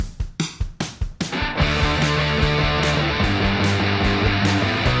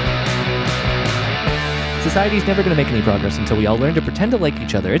Society's never going to make any progress until we all learn to pretend to like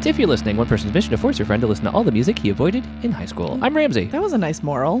each other. It's If You're Listening, one person's mission to force your friend to listen to all the music he avoided in high school. I'm Ramsey. That was a nice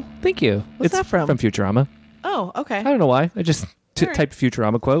moral. Thank you. What's that from? From Futurama. Oh, okay. I don't know why. I just typed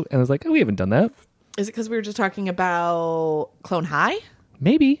Futurama quote and I was like, oh, we haven't done that. Is it because we were just talking about Clone High?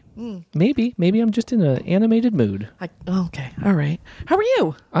 Maybe. Maybe I'm just in an animated mood. Okay. All right. How are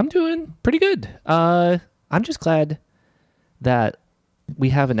you? I'm doing pretty good. I'm just glad that we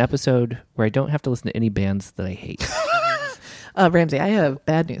have an episode where I don't have to listen to any bands that I hate. Ramsey, I have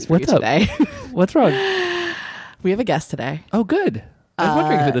bad news for What's you up? today. What's wrong? We have a guest today. Oh, good. I was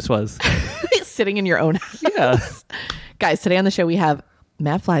wondering who this was. Sitting in your own house. Yeah. Guys, today on the show we have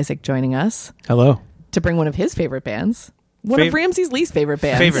Matt Flyzik joining us. Hello. To bring one of his favorite bands. One of Ramsey's least favorite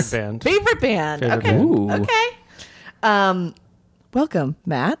bands. Favorite band. Favorite band. Favorite Okay. band. Ooh. Okay. Welcome,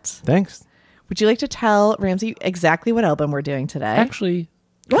 Matt. Thanks. Would you like to tell Ramsey exactly what album we're doing today? Actually,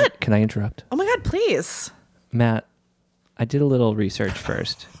 What? Can I interrupt? Oh my God, please. Matt, I did a little research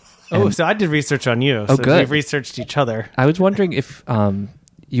first. Oh, so I did research on you. Oh, so good. We've researched each other. I was wondering if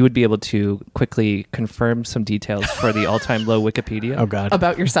you would be able to quickly confirm some details for the all-time low Wikipedia Oh, God.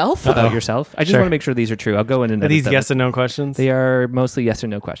 About yourself? about yourself. I just Sure. want to make sure these are true. I'll go in and Are edit these them. yes and no questions? They are mostly yes or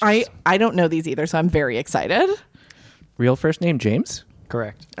no questions. I don't know these either, so I'm very excited. Real first name, James?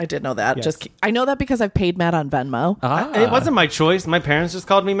 Correct. I did know that. Yes. I know that because I've paid Matt on Venmo. It wasn't my choice. My parents just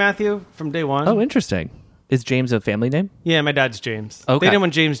called me Matthew from day one. Oh, interesting. Is James a family name? Yeah, my dad's James. Okay. They didn't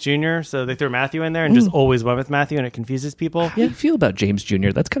want James Jr., so they threw Matthew in there and just always went with Matthew, and it confuses people. How do you feel about James Jr.?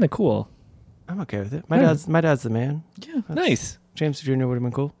 That's kind of cool. I'm okay with it. My dad's the man. Yeah. Nice. James Jr. would have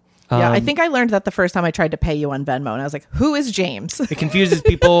been cool. Yeah, I think I learned that the first time I tried to pay you on Venmo, and I was like, who is James? It confuses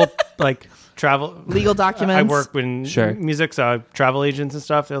people, like travel. Legal documents. I work in Sure. music, so I have travel agents and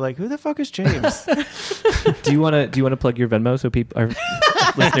stuff. They're like, who the fuck is James? Do you want to plug your Venmo so people, our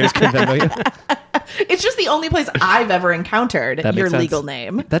listeners can Venmo you? It's just the only place I've ever encountered That your makes sense. legal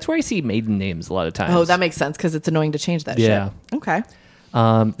name. That's where I see maiden names a lot of times. Oh, that makes sense because it's annoying to change that Yeah. shit. Okay.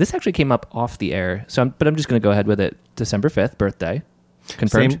 This actually came up off the air, but I'm just going to go ahead with it. December 5th, birthday.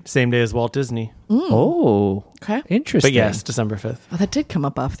 Confirmed? same day as Walt Disney. Oh, Okay. interesting. But yes, December 5th. Oh, that did come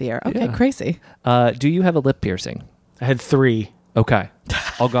up off the air. Okay, Yeah. crazy. Do you have a lip piercing? I had 3, Okay.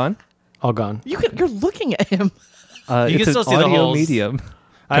 All gone? all gone. You're looking at him. It's can still an see the audio holes. medium.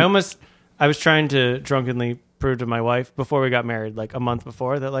 I was trying to drunkenly prove to my wife before we got married, like a month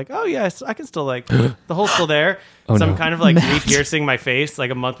before, that like, oh yes, I can still like, the hole's still there. Oh, so no. I'm kind of like re-piercing my face like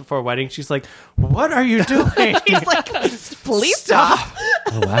a month before wedding. She's like, what are you doing? He's like, please stop.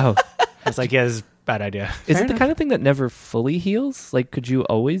 Oh, wow. I was like, yeah, this is a bad idea. Is it the kind of thing that never fully heals? Like, could you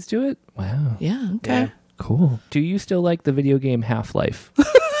always do it? Wow. Yeah, okay. Yeah. Cool. Do you still like the video game Half-Life?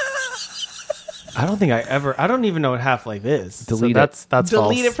 I don't even know what Half-Life is. Delete so it. that's Delete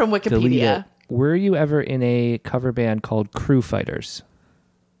false. it from Delete Wikipedia. it. Were you ever in a cover band called Crew Fighters?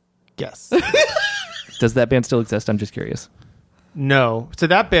 Yes. Does that band still exist? I'm just curious. No. So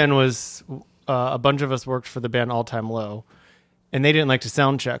that band was, a bunch of us worked for the band All Time Low, and they didn't like to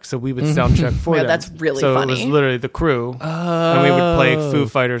sound check, so we would sound check for Yeah, them. that's really so funny. it was literally the crew, and we would play Foo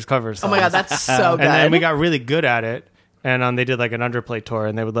Fighters covers. Oh my God, that's so good. And then we got really good at it, and they did like an underplay tour,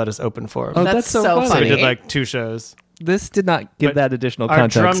 and they would let us open for them. Oh, That's that's so so funny. so we funny. did like 2 shows. This did not give But that additional Our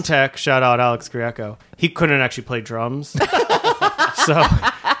context. drum tech, shout out Alex Greco, he couldn't actually play drums. So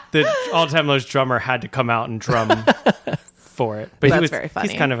the All Time Low's drummer had to come out and drum for it. But That's very funny.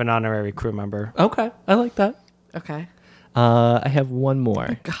 He's kind of an honorary crew member. Okay, I like that. Okay. I have one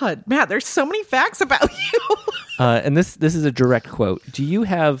more. God, Matt, there's so many facts about you. And this is a direct quote. Do you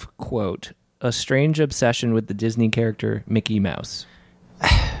have, quote, a strange obsession with the Disney character Mickey Mouse?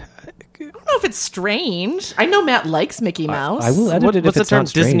 I don't know if it's strange. I know Matt likes Mickey Mouse. I will edit it What's if the it's term? not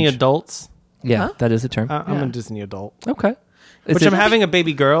strange. Disney adults? Yeah, Huh? that is a term. I'm Yeah. a Disney adult. Okay. Is Which it- I'm having a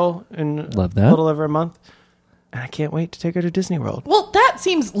baby girl in Love a that. little over a month. And I can't wait to take her to Disney World. Well, that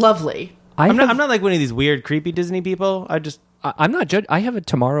seems lovely. I'm not like one of these weird, creepy Disney people. I'm not judge. I have a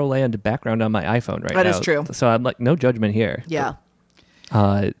Tomorrowland background on my iPhone right now. That is true. So I'm like, no judgment here. Yeah.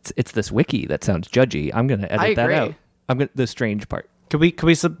 It's this wiki that sounds judgy. I'm gonna edit I that agree. out. The strange part. Could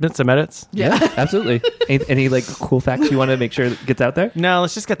we submit some edits? Yeah, absolutely. any like cool facts you want to make sure that gets out there? No,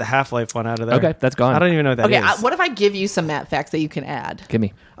 let's just get the Half-Life one out of there. Okay, that's gone. I don't even know what that Okay, is. what if I give you some Matt facts that you can add? Give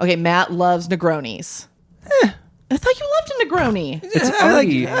me. Okay, Matt loves Negronis. I thought you loved a Negroni. It's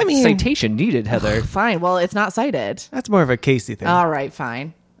already citation needed, Heather. Fine. Well, it's not cited. That's more of a Casey thing. All right,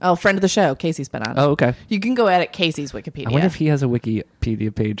 fine. Oh, friend of the show, Casey's been on. Oh, okay. You can go edit Casey's Wikipedia. I wonder if he has a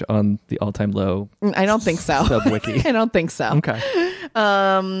Wikipedia page on the all-time low I don't think so. sub-wiki. I don't think so. Okay.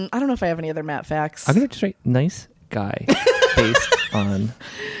 I don't know if I have any other Matt facts. I'm going to just write nice guy. based on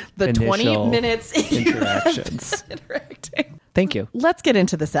The 20 initial minutes interactions. interacting. Thank you. Let's get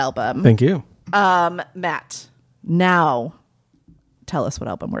into this album. Thank you. Matt, now tell us what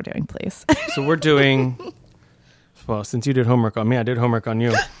album we're doing, please. So we're doing, well, since you did homework on me, I did homework on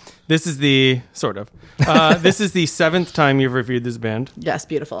you. This is the, sort of, this is the 7th time you've reviewed this band. Yes,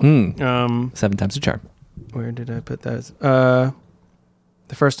 beautiful. 7 times a charm. Where did I put those? The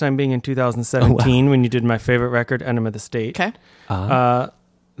first time being in 2017 when you did my favorite record, Enema of the State. Okay.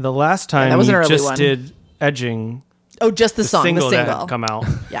 The last time that was an you early just one. did Edging, Oh, just the song, the single that single. had come out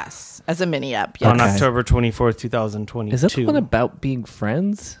Yes, as a mini ep. Yes. on Okay. October 24th, 2022. Is that the one about being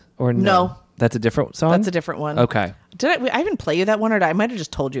friends? Or no? No. That's a different song? That's a different one. Okay. Did I even play you that one, or I might have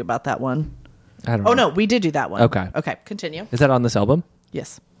just told you about that one? I don't know. Oh no, we did do that one. Okay. Okay, continue. Is that on this album?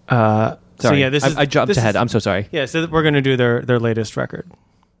 Yes. So Sorry. yeah, this is I jumped this ahead. is- I'm so sorry. Yeah, so we're going to do their latest record.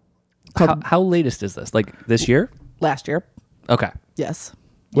 How latest is this? Like this year? Last year. Okay. Yes.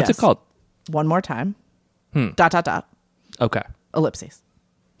 What's Yes. it called? One more time. ... Okay. Ellipses.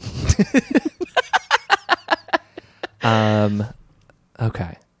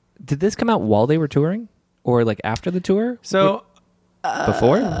 Okay. Did this come out while they were touring? Or like after the tour? So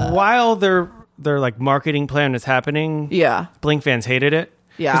Before? while their like marketing plan is happening, Yeah. Blink fans hated it.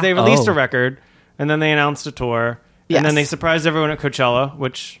 Yeah. Because they released Oh. a record and then they announced a tour. Yes. And then they surprised everyone at Coachella,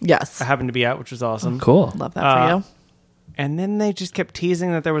 which Yes. I happened to be at, which was awesome. Cool. Love that for you. And then they just kept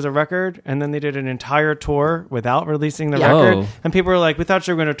teasing that there was a record, and then they did an entire tour without releasing the Yeah. record. Oh. And people were like, "We thought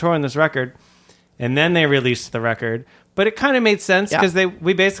you were going to tour on this record," and then they released the record. But it kind of made sense Yeah. because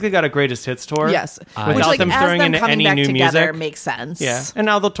we basically got a greatest hits tour. Yes. without Which, like, them as throwing them in coming any back new together music. makes sense. Yeah, and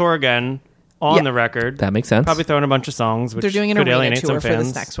now they'll tour again on Yeah. the record. That makes sense. Probably throwing a bunch of songs, which They're doing an could arena alienate tour some for fans.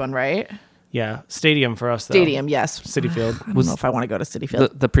 this next one, right? Yeah, stadium for us. Though. Stadium, yes. City Field. I don't know if I want to go to City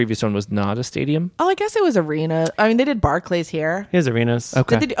Field. The previous one was not a stadium? Oh, I guess it was arena. I mean, they did Barclays here. Here's arenas.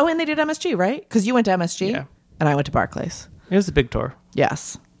 Okay. Did they and they did MSG, right? Because you went to MSG, Yeah. and I went to Barclays. It was a big tour.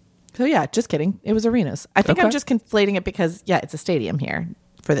 Yes. So yeah, just kidding. It was arenas. I think I'm Okay. just conflating it because it's a stadium here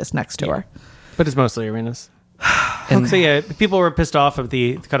for this next tour. But it's mostly arenas. And So yeah, people were pissed off of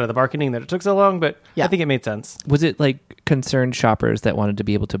the kind of the marketing that it took so long, but Yeah. I think it made sense. was it like concerned shoppers that wanted to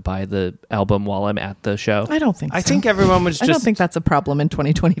be able to buy the album while I'm at the show? I don't think. I so. think everyone was I don't just. think that's a problem in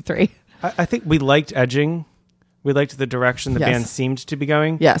 2023. I think we liked Edging. We liked the direction the Yes. band seemed to be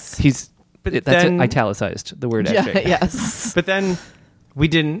going. Yes. But That's then- italicized, the word Yeah. edging. Yes. But then we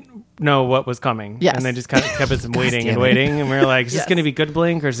didn't know what was coming. Yes. And they just kind of kept us waiting damn and it. waiting. And we were like, is this Yes. going to be good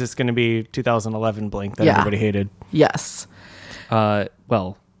Blink or is this going to be 2011 Blink that Yeah. everybody hated? Yes.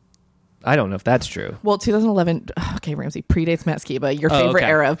 Well, I don't know if that's true. Well, 2011. Okay, Ramsey predates Matt Skiba. Your Oh, favorite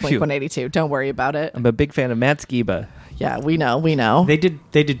okay. era of Phew. Blink-182. Don't worry about it. I'm a big fan of Matt Skiba. Yeah, we know. We know. They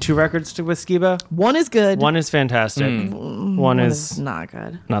did 2 records with Skiba. One is good. One is fantastic. One is not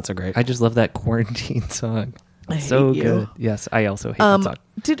good. not so great. I just love that quarantine song. I So hate you. good. Yes, I also hate that song.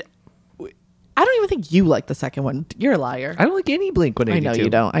 I don't even think you like the second one. You're a liar. I don't like any Blink-182. I know you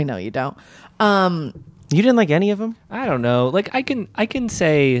don't. I know you don't. You didn't like any of them? I don't know. Like I can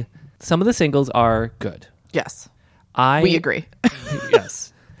say some of the singles are good. Yes, We agree.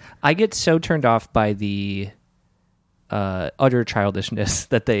 Yes. I get so turned off by the utter childishness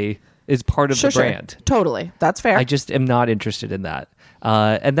that is part of the brand. Totally. That's fair. I just am not interested in that.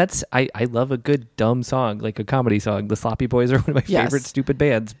 And that's I love a good dumb song, like a comedy song. The Sloppy Boys are one of my Yes. favorite stupid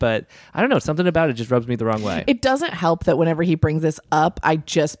bands, but I don't know, something about it just rubs me the wrong way. It doesn't help that whenever he brings this up, I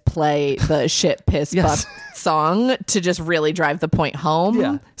just play the shit piss Yes. fuck song to just really drive the point home.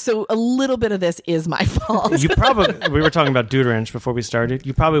 Yeah. So a little bit of this is my fault. You probably we were talking about Dude Ranch before we started.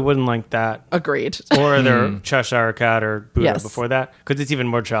 You probably wouldn't like that Agreed. or their Cheshire Cat or Buddha Yes. before that because it's even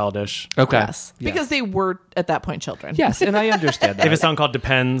more childish. Okay. Yes. Because they were at that point children. Yes, and I understand They have a that. song called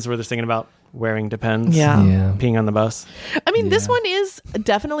Depends where they're singing about wearing Depends. Yeah. Yeah. Peeing on the bus. I mean, this one is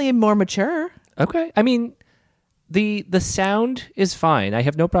definitely more mature. Okay. I mean, the sound is fine. I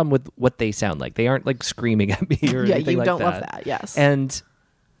have no problem with what they sound like. They aren't like screaming at me or Yeah, anything you like don't that. love that. Yes. And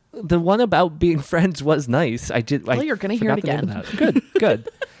the one about being friends was nice. Well, you're gonna hear it forgot the name again. of that. Good, good.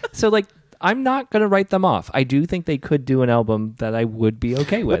 So like, I'm not gonna write them off. I do think they could do an album that I would be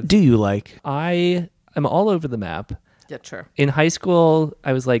okay with. What do you like? I am all over the map. Yeah, true. In high school,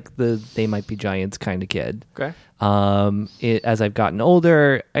 I was like the They Might Be Giants kind of kid. Okay. As I've gotten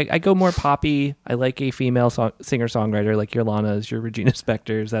older, I go more poppy. I like a female singer-songwriter like your Lanas, your Regina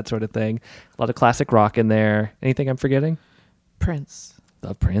Spektors, that sort of thing. A lot of classic rock in there. Anything I'm forgetting? Prince.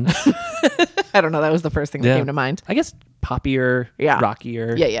 The Prince. I don't know. That was the first thing that Yeah. came to mind. I guess poppier, Yeah.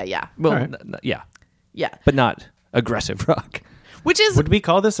 rockier. Yeah. Well, All right. yeah, Yeah. but not aggressive rock. Which is Would we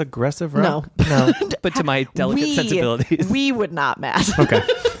call this aggressive rock? no. But to my delicate sensibilities. We would not, Matt. Okay.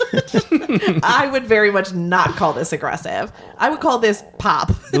 I would very much not call this aggressive. I would call this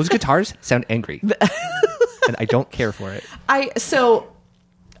pop. Those guitars sound angry. And I don't care for it.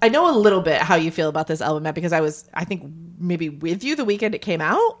 I know a little bit how you feel about this album, Matt, because I think maybe with you the weekend it came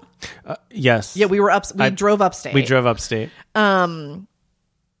out. Yes. Yeah, we drove upstate. We drove upstate. And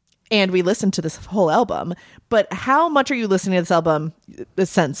we listened to this whole album. But how much are you listening to this album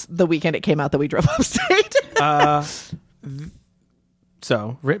since the weekend it came out that we drove upstate?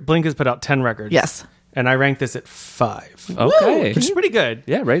 So Blink has put out 10 records. Yes. And I rank this at 5. Okay. Which is pretty good.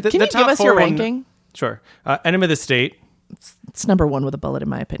 Yeah, right. Can you give us your ranking? Sure. Enemy of the State. It's number 1 with a bullet, in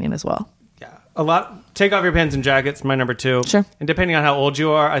my opinion, as well. Yeah. Take Off Your Pants and Jackets, my number 2. Sure. And depending on how old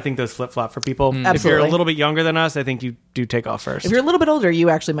you are, I think those flip-flop for people. If Absolutely. you're a little bit younger than us, I think you do Take Off first. If you're a little bit older, you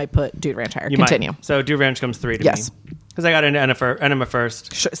actually might put Dude Ranch higher. You Continue. might. So Dude Ranch comes 3 to Yes. me. Because I got into Enema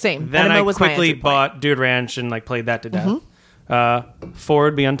first. Same. Then Enema I was my quickly entry point. bought Dude Ranch and played that to death. 4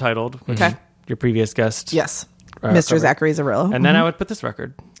 would be Untitled. Okay. Your previous guest. Yes. Mr. cover. Zachary Zarillo. And then I would put this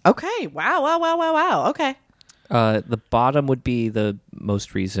record. Okay. Wow. Okay. The bottom would be the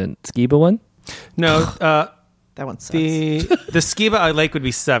most recent Skiba one. No, That one sucks. the Skiba I like would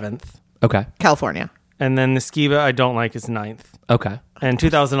be 7th. Okay. California. And then the Skiba I don't like is 9th. Okay. And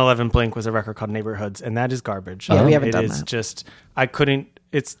 2011 Blink was a record called Neighborhoods, and that is garbage. Yeah, we haven't It done is that. just, I couldn't,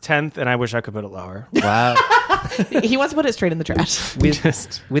 it's 10th, and I wish I could put it lower. Wow. He wants to put it straight in the trash.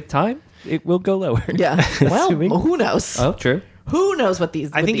 With time, it will go lower. Yeah. Well, Assuming. who knows? Oh, true. Who knows what these?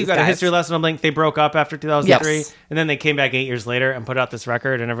 I think you got a history lesson on Blink. They broke up after 2003, Yes. and then they came back 8 years later and put out this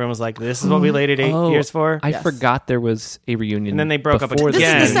record, and everyone was like, this is what we waited 8 years for. I Yes. forgot there was a reunion. And then they broke up before again.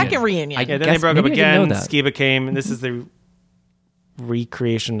 This is the Again. second reunion. I Yeah, then guess they broke up maybe I didn't again. know that. Skiba came, and this is the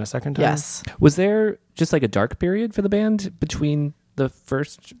recreation a second time. Yes. Was there just like a dark period for the band between the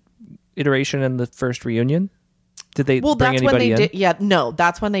first iteration and the first reunion? Did they Well, bring that's when anybody they in? did. Yeah, no,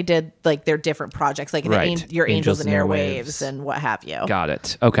 that's when they did their different projects, like Right. your Angels and Airwaves. Airwaves and what have you. Got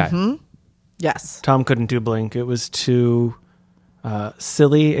it. Okay. Yes. Tom couldn't do Blink. It was too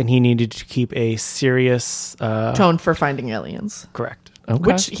silly, and he needed to keep a serious... Tone for Finding Aliens, correct. Okay.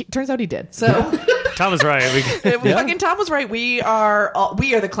 which turns out he did. So Tom was right. fucking Tom was right. We are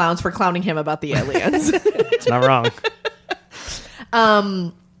the clowns for clowning him about the aliens. It's not wrong.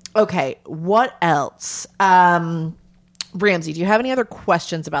 Okay, what else? Ramsey, do you have any other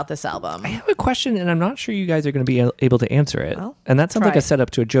questions about this album? I have a question, and I'm not sure you guys are going to be able to answer it. Well, and that sounds like try. a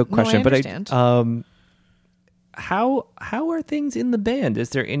setup to a joke No, question. I but understand. how are things in the band? Is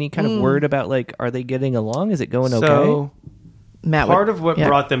there any kind of word about are they getting along? Is it going okay? So Matt, part of what yeah.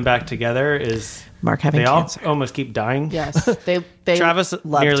 brought them back together is Mark having they all cancer. almost keep dying. Yes, they Travis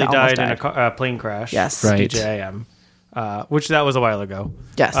love nearly to almost died in die. a plane crash. Yes. Right. DJIM. Which that was a while ago.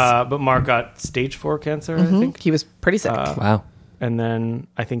 Yes. But Mark got stage 4 cancer, I think. He was pretty sick. Wow. And then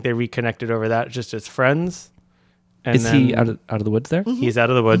I think they reconnected over that just as friends. And Is then he out of the woods there? he's out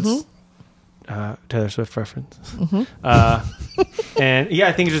of the woods. Taylor Swift reference. And yeah,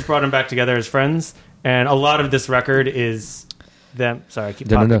 I think it just brought them back together as friends. And a lot of this record is them. Sorry, I keep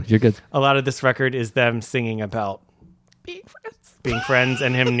talking. No, you're good. A lot of this record is them singing about being friends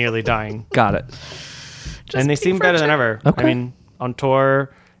and him nearly dying. Got it. And they seem better than ever. Okay. I mean, on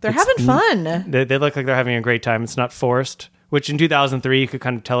tour, They're having fun. they look like they're having a great time. It's not forced, which in 2003 you could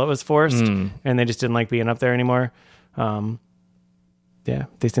kind of tell it was forced, and they just didn't like being up there anymore. Yeah,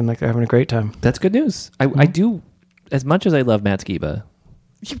 they seem like they're having a great time. That's good news. I do, as much as I love Matt Skiba,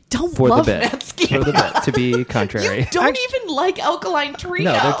 You don't for love the bit. Matt Skiba. For the bit, to be contrary. Don't even like Alkaline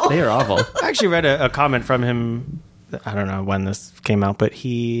Trio. No, they are awful. I actually read a comment from him. I don't know when this came out, but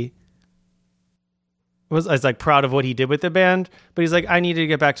he was proud of what he did with the band. But he's like, I needed to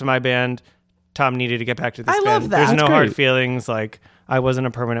get back to my band. Tom needed to get back to this I band. love that. There's That's no great. hard feelings. I wasn't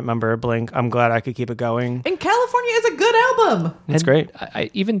a permanent member of Blink. I'm glad I could keep it going. And California is a good album. It's And great.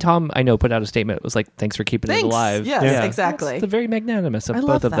 Even Tom, I know, put out a statement. It was like, thanks for keeping Thanks. it alive. Yes, Yeah. exactly. It's very magnanimous of I both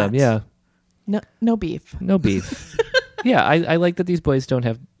love of them. that. Yeah. No beef. No beef. Yeah, I like that these boys don't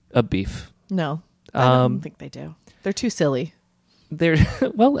have a beef. No, I don't think they do. They're too silly They're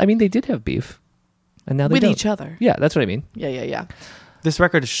well, I mean, they did have beef, and now they with don't. each other. Yeah, that's what I mean. Yeah. This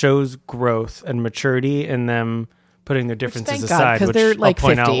record shows growth and maturity in them putting their differences thank God, aside, 'cause which they're, I'll like,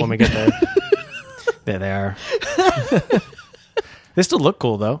 point 50. out when we get there. There they are. They still look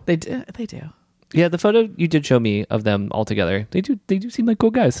cool though. They do. Yeah, the photo you did show me of them all together, they do seem like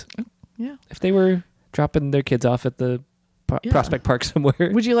cool guys. Yeah. If they were dropping their kids off at the Prospect Park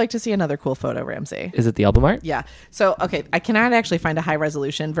somewhere. Would you like to see another cool photo, Ramsey? Is it the album art? Yeah. So, okay, I cannot actually find a high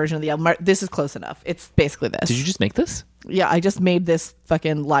resolution version of the album art. This is close enough. It's basically this. Did you just make this? Yeah, I just made this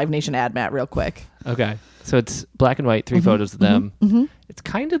fucking Live Nation ad mat real quick. Okay. So it's black and white, 3 photos of them. It's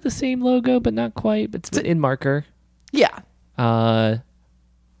kind of the same logo, but not quite. But it's in marker. Yeah. And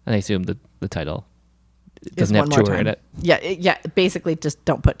I assume the title Is doesn't have one more tour time. in it. Yeah. Basically, just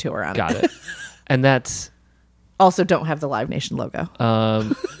don't put tour on Got it. it. And that's Also, don't have the Live Nation logo.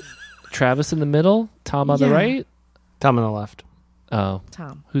 Travis in the middle, Tom on the right. Tom on the left. Oh,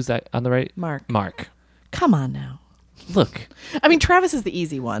 Tom. who's that on the right? Mark. Come on now. Look. I mean, Travis is the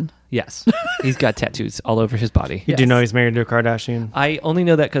easy one. Yes. He's got tattoos all over his body. You do know he's married to a Kardashian? I only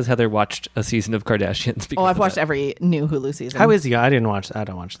know that because Heather watched a season of Kardashians. Oh, I've watched every new Hulu season. How is he? I don't watch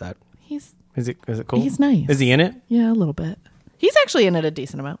that. He's Is it cool? He's nice. Is he in it? Yeah, a little bit. He's actually in it a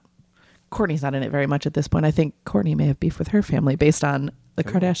decent amount. Courtney's not in it very much at this point. I think Courtney may have beef with her family based on the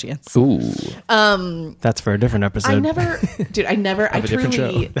Kardashians. Ooh. That's for a different episode. I never, I a different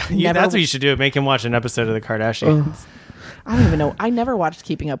truly Yeah, never. that's what you should do. Make him watch an episode of the Kardashians. I don't even know. I never watched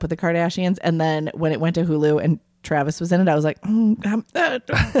Keeping Up with the Kardashians, and then when it went to Hulu and Travis was in it, I was like, I'm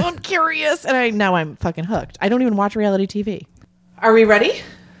curious, and now I'm fucking hooked. I don't even watch reality TV. Are we ready?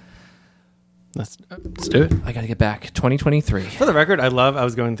 Let's do it. I got to get back. 2023. For the record, I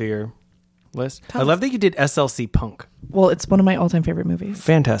was going through your list. I love that you did SLC Punk. Well, it's one of my all-time favorite movies.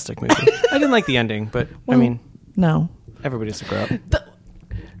 Fantastic movie. I didn't like the ending, but I mean, No. everybody has to grow up.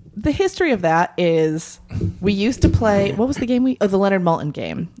 The history of that is we used to play, what was the game the Leonard Maltin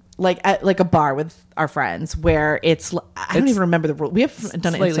game. Like at a bar with our friends where I don't even remember the rule. We haven't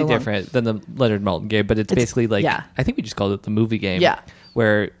done it in Slightly so long. different than the Leonard Maltin game, but it's basically like, yeah. I think we just called it the movie game. Yeah.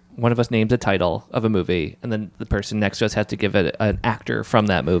 Where one of us names a title of a movie, and then the person next to us has to give it an actor from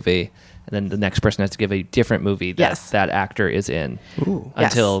that movie, and then the next person has to give a different movie that that actor is in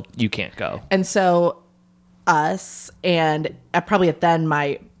until you can't go. And so us and probably then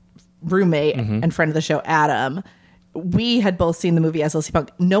my roommate and friend of the show, Adam, we had both seen the movie SLC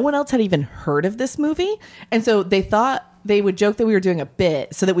Punk. No one else had even heard of this movie. And so they thought they would joke that we were doing a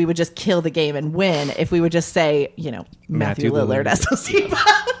bit so that we would just kill the game and win if we would just say, Matthew Lillard, SLC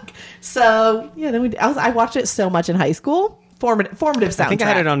Punk. So, yeah, then I watched it so much in high school. Formative soundtrack. I think I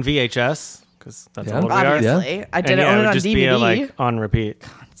had it on VHS because that's all we are. Obviously. Yeah. I didn't own it on just DVD. Be on repeat.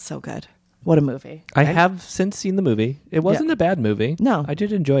 It's so good. What a movie. I have since seen the movie. It wasn't a bad movie. No. I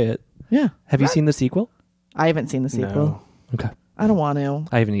did enjoy it. Yeah. Have you seen the sequel? I haven't seen the sequel. No. Okay. I don't want to.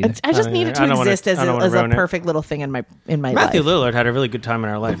 I haven't either. I just need it to exist as a ruin it. perfect little thing in my Matthew life. Lillard had a really good time in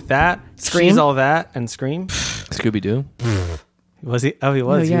our life. That Scream? She's All That and Scream. Scooby-Doo. Was he? Oh, he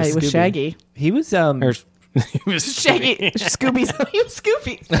was. Oh, yeah, he was Scooby. Shaggy. He was He was Shaggy. Scooby's. He was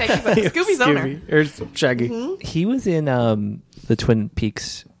Scooby. Scooby's owner. Or Shaggy. He was in the Twin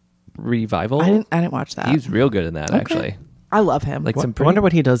Peaks revival. I didn't watch that. He was real good in that, actually. I love him. Like some I wonder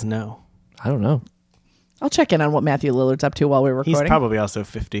what he does now. I don't know. I'll check in on what Matthew Lillard's up to while we're recording. He's probably also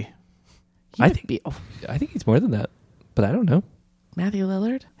 50. I think he's more than that, but I don't know. Matthew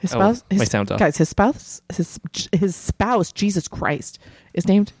Lillard. His Oh, spouse. my sound's off. Guys, his spouse. Jesus Christ, is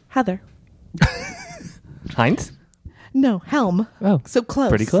named Heather. Heinz? No, Helm. Oh, So close.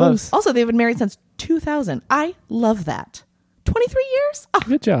 pretty close. Also, they've been married since 2000. I love that. 23 years? Oh,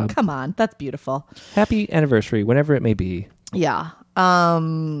 Good job. come on. That's beautiful. Happy anniversary, whenever it may be. Yeah.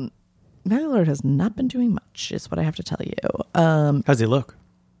 Matthew Lillard has not been doing much, is what I have to tell you. How's he look?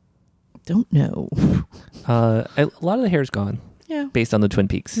 Don't know. A lot of the hair's gone, Yeah. based on the Twin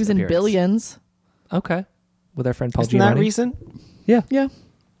Peaks. He was in appearance. Billions. Okay. With our friend Paul Isn't that Giamatti. recent? Yeah. Yeah.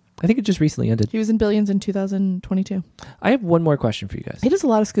 I think it just recently ended. He was in Billions in 2022. I have one more question for you guys. He does a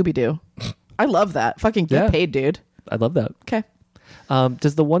lot of Scooby-Doo. I love that. Fucking get Yeah. paid, dude. I love that. Okay.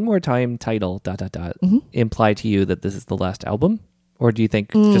 Does the One More Time title ... imply to you that this is the last album? Or do you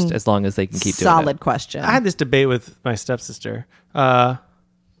think just as long as they can keep doing Solid it? question. I had this debate with my stepsister.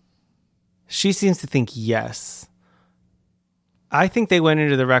 She seems to think yes. I think they went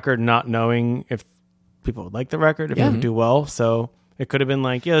into the record not knowing if people would like the record, if it would do well. So it could have been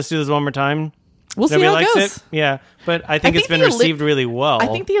like, yeah, let's do this one more time. We'll see Nobody how it likes goes. Yeah, but I think it's been the received really well. I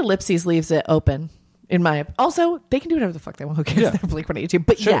think the ellipses leaves it open. In my also, they can do whatever the fuck they want. Who cares? Yeah. They're Blink-182.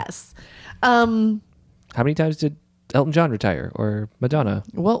 But Sure. yes. How many times did Elton John retire or Madonna?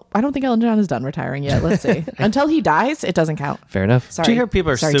 Well, I don't think Elton John is done retiring yet. Let's see. Until he dies, it doesn't count. Fair enough. Sorry. Do you hear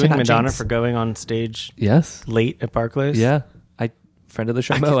people are Sorry to suing not Madonna jinx. for going on stage Yes. late at Barclays? Yeah. friend of the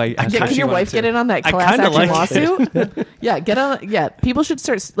show, Mo, I asked her if Can she your wanted wife to. get in on that I class kinda action like lawsuit? Yeah, get on. Yeah, people should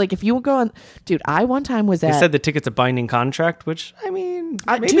start. Like, if you go on, dude. I one time was They at. said the ticket's a binding contract, which I mean,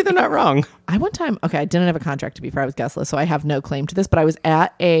 maybe dude, they're not wrong. I one time. Okay, I didn't have a contract to be fair. I was guestless, so I have no claim to this. But I was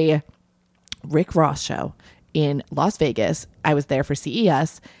at a Rick Ross show in Las Vegas. I was there for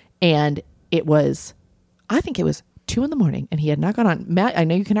CES, and it was, I think it was 2 a.m, and he had not gone on. Matt, I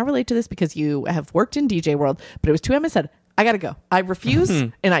know you cannot relate to this because you have worked in DJ world, but it was 2 a.m. I said, I gotta go. I refuse,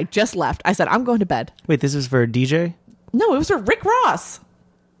 and I just left. I said, I'm going to bed. Wait, this is for a DJ? No, it was for Rick Ross,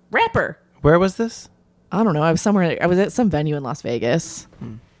 rapper. Where was this? I don't know. I was somewhere. I was at some venue in Las Vegas.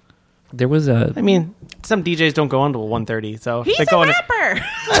 There was a. I mean, some DJs don't go on until 1:30, so He's they a go rapper.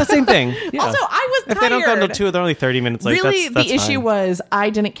 same thing. Yeah. Also, I was tired. If they don't go until 2, they're only 30 minutes late. Really, that's the issue fine. was I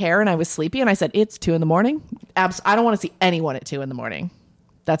didn't care and I was sleepy, and I said, it's 2 a.m. I don't want to see anyone at 2 a.m.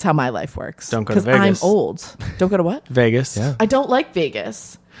 That's how my life works. Don't go to Because I'm Vegas. old. Don't go to what? Vegas. Yeah. I don't like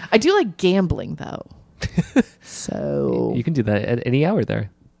Vegas. I do like gambling, though. So, You can do that at any hour there.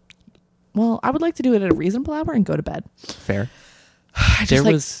 well, I would like to do it at a reasonable hour and go to bed. Fair. I just There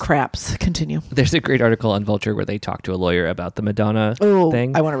like was- craps. Continue. There's a great article on Vulture where they talk to a lawyer about the Madonna Oh,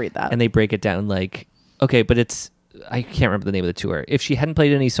 thing. I want to read that. And they break it down like, okay, but it's, I can't remember the name of the tour. If she hadn't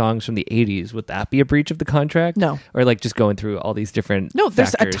played any songs from the 80s, would that be a breach of the contract? No. Or like just going through all these different No,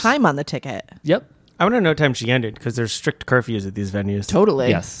 there's factors. a time on the ticket. Yep. I want to know what time she ended because there's strict curfews at these venues. Totally.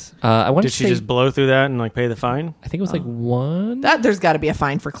 Yes. I wanted Did to she say, just blow through that and like pay the fine? I think it was like 1. There's got to be a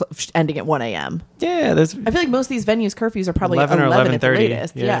fine for ending at 1 a.m. Yeah, there's. I feel like most of these venues curfews are probably 11 or 11 at the 11:30.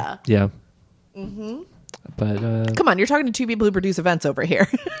 latest. Yeah. Yeah. Yeah. But Come on, you're talking to two people who produce events over here.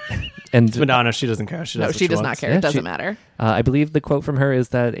 and Madonna, she doesn't care. She does No, what she does not wants. care. Yeah, It doesn't she- matter. I believe the quote from her is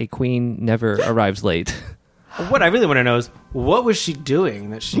that a queen never arrives late. What I really want to know is what was she doing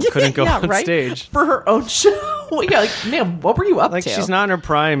that she couldn't go Yeah, on right? stage? For her own show. Yeah, like, man, what were you up Like to? she's not in her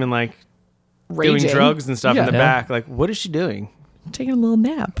prime and like Raging. doing drugs and stuff in the Yeah. back. Like what is she doing? Taking a little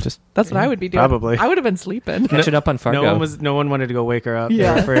nap. That's what I would be doing. Probably. I would have been sleeping. Catching up on Fargo. No one wanted to go wake her up.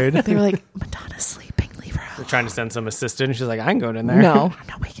 Yeah. They're afraid. They were like, Madonna's sleeping. Leave her They're out. trying to send some assistant. She's like, I ain't going in there. No, I'm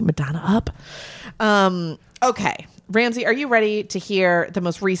not waking Madonna up. Okay. Ramsey, are you ready to hear the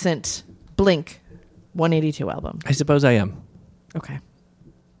most recent Blink-182 album? I suppose I am. Okay.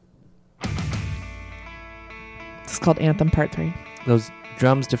 It's called Anthem Part 3. Those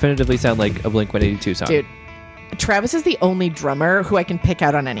drums definitively sound like a Blink-182 song. Dude, Travis is the only drummer who I can pick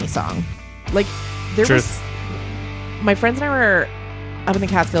out on any song. Like, there Truth. was... My friends and I were up in the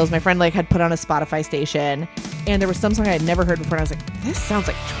Catskills. My friend, like, had put on a Spotify station, and there was some song I had never heard before, and I was like, this sounds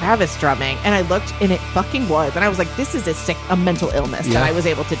like Travis drumming. And I looked, and it fucking was. And I was like, this is a mental illness that Yeah. I was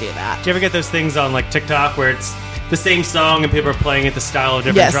able to do that. Do you ever get those things on like TikTok where it's the same song and people are playing it the style of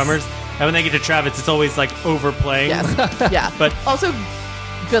different Yes. drummers? And when they get to Travis, it's always like overplaying. Yes. Yeah. But- also,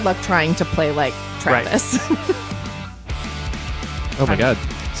 good luck trying to play like Travis. Oh my God.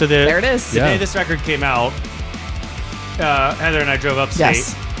 So There it is. The Yeah. day this record came out, Heather and I drove upstate.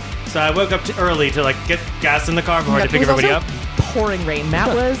 Yes. So I woke up early to like get gas in the car before I had to pick It was everybody up. also pouring rain.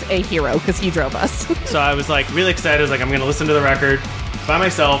 Matt was a hero because he drove us. So I was like really excited. I was like, I'm going to listen to the record by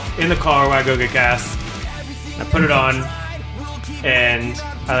myself in the car while I go get gas. I put it on and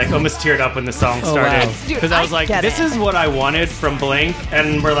I like almost teared up when the song started. wow. Dude, Because I was I like, get this it. is what I wanted from Blink.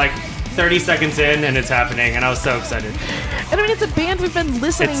 And we're like 30 seconds in and it's happening. And I was so excited. And I mean, it's a band we've been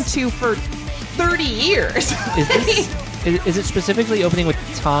listening It's- to for 30 years. Is this... Is it specifically opening with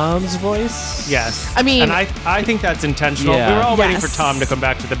Tom's voice? Yes. I mean- and I think that's intentional. Yeah. We were all waiting for Yes. Tom to come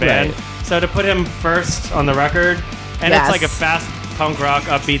back to the band. Right. So to put him first on the record, and Yes. it's like a fast punk rock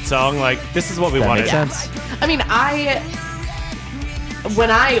upbeat song, like this is what we That wanted. makes sense. I mean,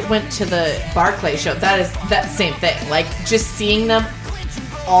 when I went to the Barclay show, that same thing. Like, just seeing them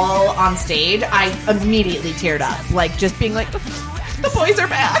all on stage, I immediately teared up. Like, just being like, the boys are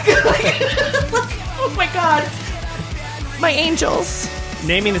back. like, oh my God. My angels.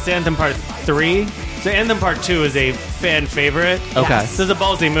 Naming this Anthem Part 3. So Anthem Part 2 is a fan favorite. Okay. Yes. This is a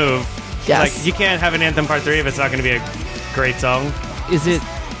ballsy move. Yes. Like, you can't have an Anthem Part 3 if it's not going to be a great song. Is it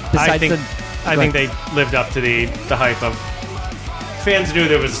I besides think the... I think they lived up to the hype of... Fans knew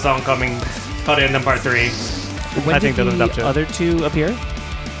there was a song coming called Anthem Part 3. When I think did they lived up to the it. other two appear? Do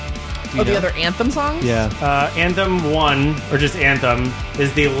you Oh, the know? other Anthem songs? Yeah. Anthem 1, or just Anthem,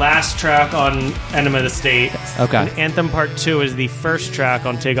 is the last track on Enema the State. Okay. And Anthem Part 2 is the first track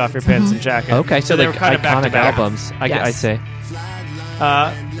on Take Off Your Pants and Jacket. Okay, so they like were kind of back to iconic back. albums. I Yes. say.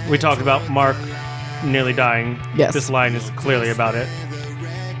 We talked about Mark nearly dying. Yes. This line is clearly about it.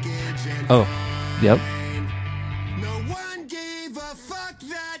 Oh, yep. No one gave a fuck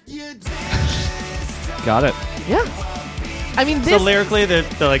that you did. Got it. Yeah. I mean, So this lyrically, the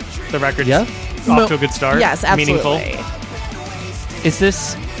record's Yeah? off to a good start. Yes, absolutely. Meaningful.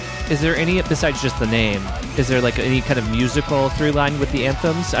 Is there any, besides just the name, is there like any kind of musical through line with the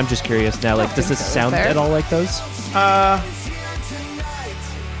anthems? I'm just curious now. Like, does this sound at all like those?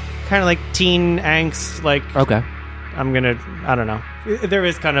 Kind of like teen angst. Like, Okay. I don't know. There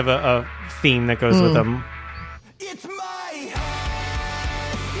is kind of a theme that goes with them. It's my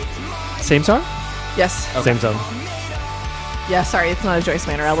Same song? Yes. Same song. Yeah, sorry, it's not a Joyce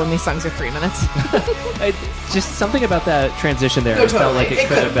Manor album. These songs are 3 minutes. Just something about that transition there. It felt like it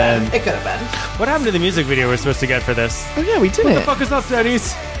could have been. It could have been. What happened to the music video we're supposed to get for this? Oh, yeah, we What didn't. the fuck is up,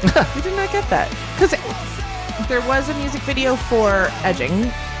 Denny's? We did not get that. Because there was a music video for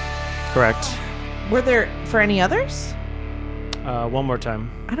Edging. Correct. Were there for any others? One more time.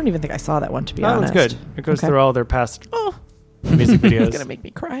 I don't even think I saw that one, to be That honest. one's good. It goes Okay. through all their past Oh, music it's videos. going to make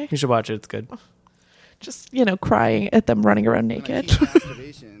me cry. You should watch it. It's good. Just, crying at them running around naked.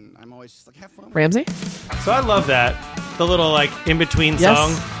 masturbation. I'm always just like, have fun. Ramsey? So I love that. The little, in-between Yes.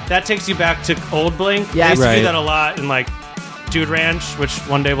 song. That takes you back to old Blink. Yes. They used to Right. do that a lot in, Dude Ranch, which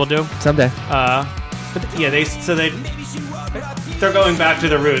one day we'll do. Someday. But yeah, they're going back to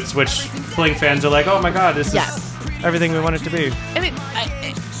the roots, which Blink fans are like, oh my god, this Yes. is everything we want it to be. And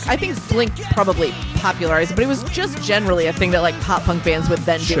I think Blink probably popularized it, but it was just generally a thing that pop punk bands would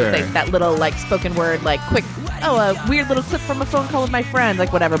then do. Sure. That little spoken word, quick, a weird little clip from a phone call with my friend,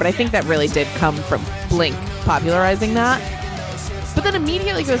 whatever. But I think that really did come from Blink popularizing that. But then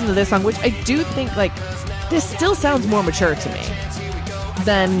immediately goes into this song, which I do think this still sounds more mature to me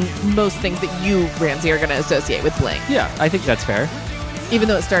than most things that you, Ramsey, are going to associate with Blink. Yeah, I think that's fair. Even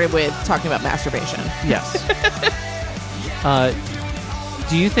though it started with talking about masturbation. Yes.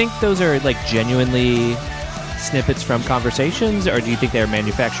 Do you think those are genuinely snippets from conversations, or do you think they're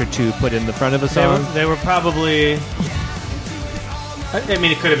manufactured to put in the front of a song? They were probably. I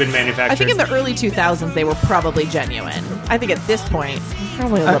mean, it could have been manufactured. I think in the early 2000s they were probably genuine. I think at this point,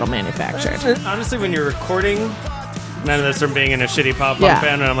 probably a little manufactured. Honestly, when you're recording, none of this from being in a shitty pop punk Yeah.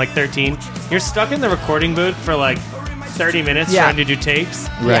 band when I'm 13, you're stuck in the recording booth for 30 minutes Yeah. trying to do takes.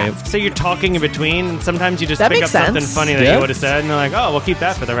 Right. So you're talking in between, and sometimes you just That pick up makes something sense. funny that Yeah. you would have said, and they're like, oh, we'll keep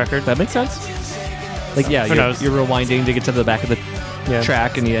that for the record. That makes sense. Who You're knows? rewinding to get to the back of the Yeah.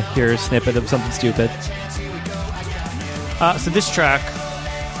 track, and you hear a snippet of something stupid. So this track,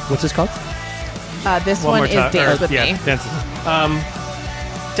 What's this called? This one one more is time, Dance With Me. Dance.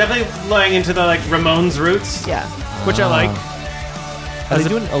 Definitely laying into the Ramones roots, Yeah. which I like. Are As they a-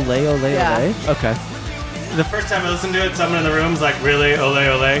 doing ole, ole, Yeah. ole? Okay. The first time I listened to it, someone in the room was like, "Really, ole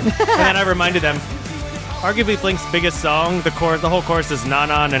ole," and then I reminded them, arguably Blink's biggest song, the whole chorus is na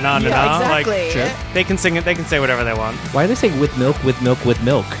na na na na na. exactly. Sure. They can sing it. They can say whatever they want. Why are they saying with milk, with milk, with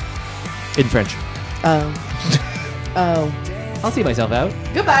milk in French? Oh. Oh. I'll see myself out.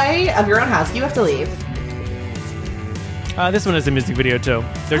 Goodbye. Of your own house. You have to leave. This one is a music video too.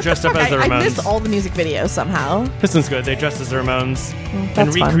 They're dressed up as the I Ramones. missed all the music videos somehow. This one's good. They dress as the Ramones and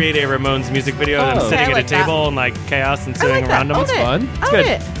that's fun. recreate a Ramones music video. Oh. Them Okay, sitting I at like a that. table and chaos and I sitting like that. around them. Own It's it. fun. It's Own good.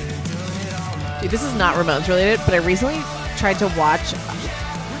 it. Dude, this is not Ramones related, but I recently tried to watch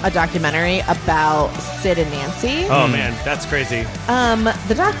a documentary about Sid and Nancy. Oh man, that's crazy.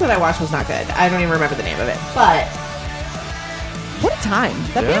 The doc that I watched was not good. I don't even remember the name of it. But what a time.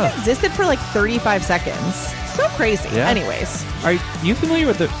 That Yeah. band existed for 35 seconds. So crazy. Yeah. Anyways. Are you familiar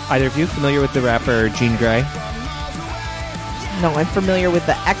with either of you familiar with the rapper Jean Grey? No, I'm familiar with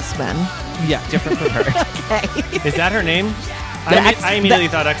the X-Men. Yeah, different from her. Okay. Is that her name? X- I immediately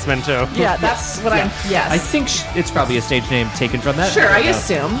thought X-Men too. Yeah, that's what I'm... Yes. I think it's probably a stage name taken from that. Sure, I don't know.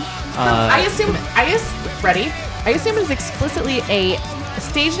 assume. Ready? I assume it is explicitly a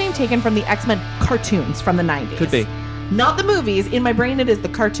stage name taken from the X-Men cartoons from the 90s. Could be. Not the movies. In my brain, it is the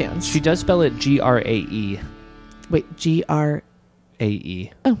cartoons. She does spell it Grae. Wait, G-R...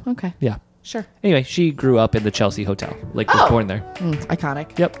 Ae. Oh, okay. Yeah. Sure. Anyway, she grew up in the Chelsea Hotel. Was Oh. born there.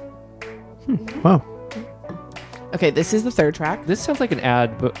 Iconic. Yep. Wow. Okay, this is the third track. This sounds like an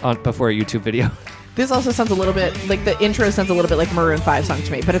ad before a YouTube video. This also sounds a little bit like the intro sounds a little bit like a Maroon 5 song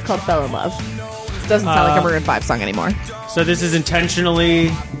to me, but it's called Fell in Love. Doesn't sound like a Maroon 5 song anymore. So this is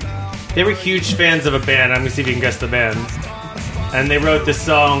intentionally. They were huge fans of a band. I'm gonna see if you can guess the band. And they wrote this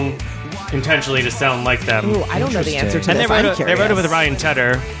song intentionally to sound like them. Ooh, I don't know the answer to And this. they I'm wrote curious. it with Ryan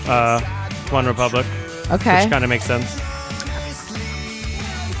Tedder, One Republic, Okay. which kind of makes sense.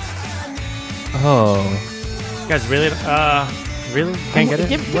 Oh. You guys really, can't get it.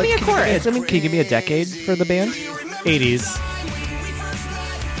 Give me a chorus. Can you give me a decade for the band? 80s.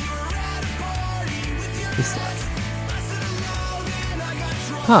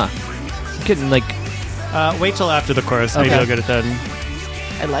 Huh. I'm getting Wait till after the chorus. Maybe Okay. I'll get it then.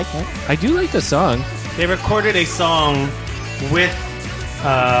 I like it. I do like the song. They recorded a song with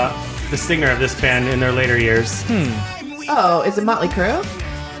the singer of this band in their later years. Oh, is it Motley Crue?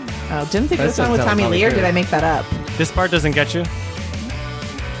 Oh, didn't think it was That song with sounds Tommy Motley Lee, or Crue. did I make that up? This part doesn't get you?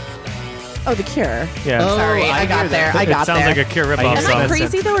 Oh, The Cure. Yeah. Oh, Sorry, I got hear there. that. I It got sounds there. like a Cure I ripoff hear Am I song.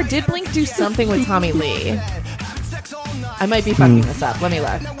 crazy though, or did Blink do something with Tommy Lee? I might be fucking this up. Let me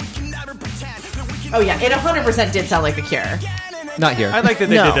look. Oh yeah, it 100% did sound like The Cure. Not here. I like that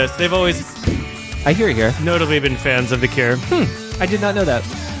they No. did this. They've always I hear it here. notably been fans of The Cure. I did not know that.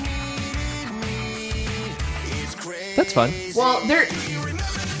 That's fun. Well, they're.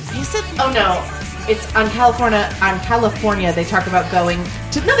 He said, "Oh no, it's on California." On California, they talk about going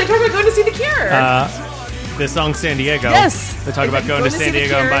to. No, they talk about going to see The Cure. The song San Diego. yes, They talk about going to San see The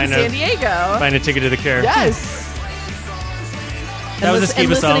Diego and Cure in buying San Diego. buying a ticket to The Cure. Yes. That was a and Skiba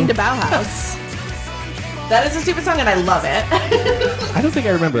listening song. to Bauhaus. That is a stupid song, and I love it. I don't think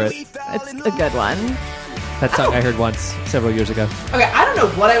I remember it. It's a good one. That song I heard once several years ago. Okay, I don't know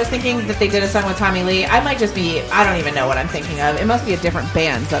what I was thinking that they did a song with Tommy Lee. I might just be, I don't even know what I'm thinking of. It must be a different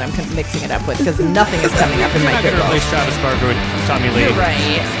band that I'm mixing it up with because nothing is coming up in You're my not going to Google. replace Travis Barker with Tommy Lee. You're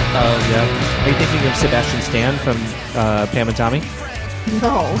right. Oh, yeah. Are you thinking of Sebastian Stan from Pam and Tommy?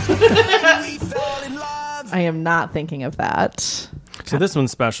 No. I am not thinking of that. So this one's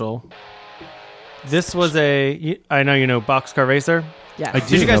special. This was I know you know Boxcar Racer. Yes. I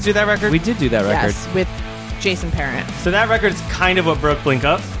Did you guys do that record? We did do that record. Yes, with Jason Parent. So that record's kind of what broke Blink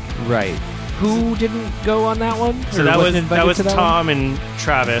up. Right. Who didn't go on that one? So Or that wasn't was invited to that Tom and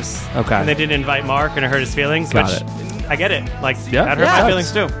Travis. Okay. And they didn't invite Mark, and it hurt his feelings. Got which it. I get it. Like Yeah. that hurt Yeah. my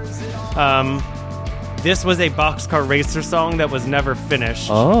feelings too. This was a Boxcar Racer song that was never finished,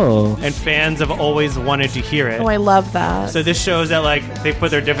 Oh. and fans have always wanted to hear it. Oh, I love that. So this shows that like they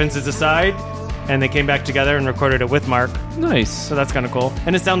put their differences aside, and they came back together and recorded it with Mark. Nice. So that's kind of cool.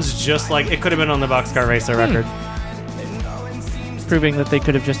 And it sounds just like it could have been on the Boxcar Racer record. Proving that they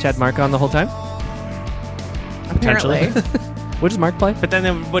could have just had Mark on the whole time. Apparently. What does Mark play? But then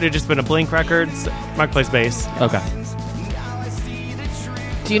it would have just been a Blink records. Mark plays bass. Okay.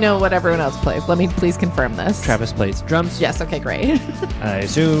 Do you know what everyone else plays? Let me please confirm this. Travis plays drums. Yes, okay, great. I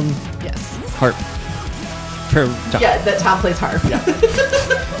assume Yes. harp. For Tom. Yeah, that Tom plays harp.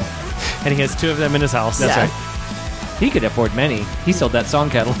 And he has two of them in his house. That's right. He could afford many. He sold that song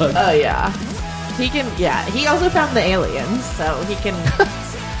catalog. Oh, yeah. He can, yeah. He also found the aliens, so he can,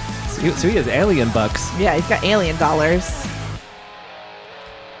 So he has alien bucks. yeah, he's got alien dollars.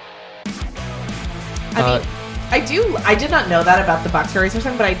 I mean, I did not know that about the Boxcar Racer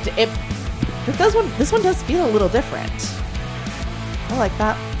song, but this one does feel a little different. I like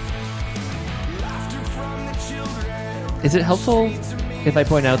that. Is it helpful if I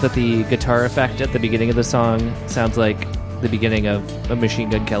point out that the guitar effect at the beginning of the song sounds like the beginning of a Machine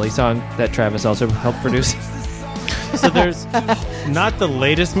Gun Kelly song that Travis also helped produce? So there's not the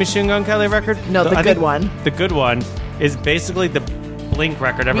latest Machine Gun Kelly record. No, the I good think one. The good one is basically the Blink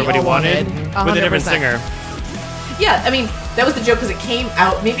record everybody all wanted wanted. with a different 100%. singer. Yeah, I mean, that was the joke because it came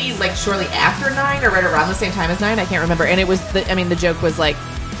out maybe like shortly after 9 or right around the same time as 9. I can't remember. And it was the joke was like,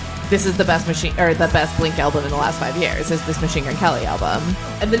 this is the best the best Blink album in the last 5 years is this Machine Gun Kelly album.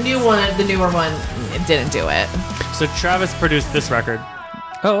 And the newer one, it didn't do it. So Travis produced this record.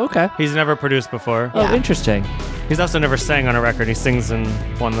 Oh, okay. He's never produced before. Oh, Yeah. interesting. He's also never sang on a record. He sings in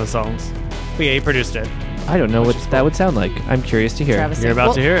one of the songs. But yeah, he produced it. I don't know what that would sound like. I'm curious to hear. Travis You're about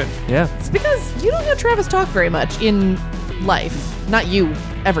Well, to hear it. Yeah. It's because you don't hear Travis talk very much in life. Not you,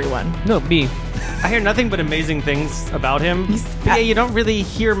 everyone. No, me. I hear nothing but amazing things about him. He's- But yeah, you don't really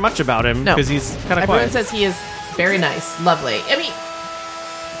hear much about him No. because he's kind of Everyone quiet. says he is very nice, lovely. I mean,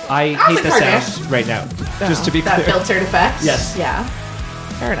 I I'm hate a the Kardashian. sound right now. Just to be that clear. filtered effect. Yes. Yeah.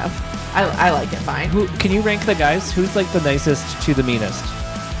 Fair enough. I like it fine. Who can you rank the guys? Who's like the nicest to the meanest?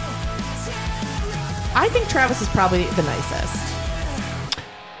 I think Travis is probably the nicest.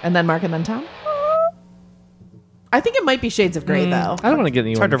 And then Mark and then Tom? I think it might be shades of gray, though. I don't want to get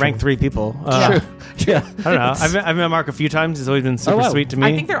anyone. It's hard to rank three people. Yeah. Yeah. I don't know. I've met Mark a few times. He's always been super wow. sweet to me.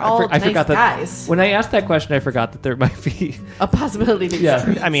 I think they're all I nice forgot that. guys. When I asked that question, I forgot that there might be. A possibility to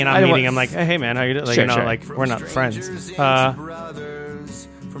Yeah. I mean, I I'm don't meeting want- him like, hey man, how you doing? Like, Sure, you know, sure. like we're not friends.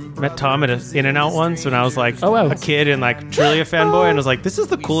 Met Tom at an In-N-Out once when I was like Oh, wow. a kid and like truly a fanboy, and was like, this is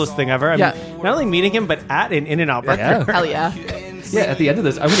the coolest thing ever. I'm Yeah. not only meeting him, but at an In-N-Out burger. Yeah. Hell yeah. Yeah. At the end of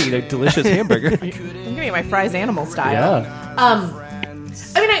this, I'm gonna eat a delicious hamburger. I'm going to eat my fries animal style. Yeah.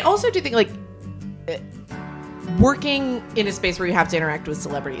 I mean, I also do think, like, working in a space where you have to interact with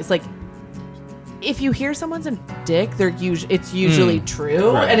celebrities, like, if you hear someone's a dick, it's usually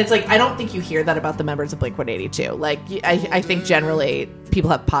true. Right. And it's like, I don't think you hear that about the members of Blink-182. Like, I think generally people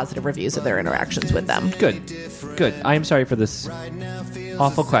have positive reviews of their interactions with them. Good. I am sorry for this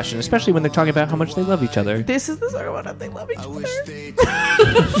awful question, especially when they're talking about how much they love each other. This is the sort of one that they love each other.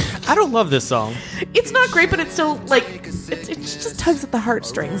 I don't love this song. It's not great, but it's still, like, it just tugs at the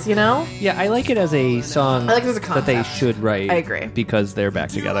heartstrings, you know? Yeah, I like it as a song I like it as a that they concept. should write. I agree. Because they're back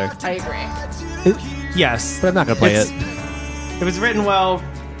together. I agree. Yes. But I'm not going to play it. It was written well.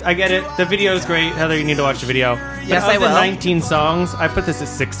 I get it. The video is great. Heather, you need to watch the video. Yes, But I of will. the 19 songs, I put this at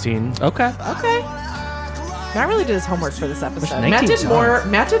 16. Okay. Okay. Matt really did his homework for this episode. 19 Matt did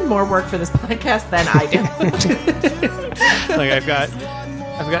songs. more work for this podcast than I did. Like I've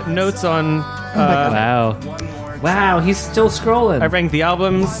got notes on. Wow, he's still scrolling. I ranked the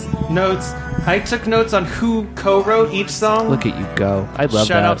albums, notes. I took notes on who co-wrote each song. Look at you go. I love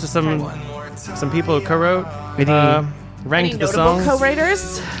Shout that. out to some people who co-wrote. Any Ranked Any the notable songs.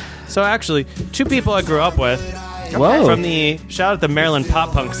 co-writers? So actually, two people I grew up with. Whoa. From the shout out the Maryland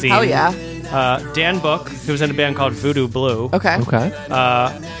pop punk scene. Oh yeah. Dan Book, who was in a band called Voodoo Blue. Okay.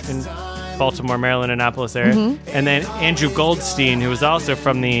 In Baltimore, Maryland, Annapolis area. Mm-hmm. And then Andrew Goldstein, who was also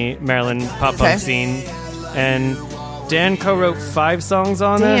from the Maryland pop Okay. punk scene. And Dan co-wrote 5 songs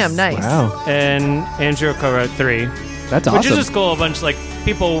on this. Damn, nice. Wow. And Andrew co-wrote 3. That's awesome. Which is just cool. A bunch like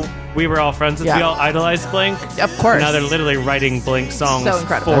people we were all friends with. Yeah. We all idolized Blink. Of course. And now they're literally writing Blink songs So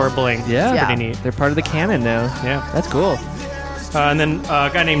incredible. for Blink. Yeah. Yeah. Pretty neat. They're part of the canon now. Yeah. That's cool. And then a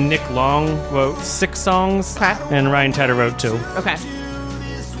guy named Nick Long wrote 6 songs. Okay. And Ryan Tedder wrote 2. Okay.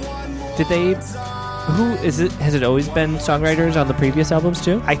 Did they... Who is it? Has it always been songwriters on the previous albums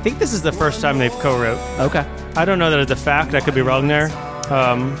too? I think this is the first time they've co-wrote. Okay. I don't know that it's a fact. I could be wrong there.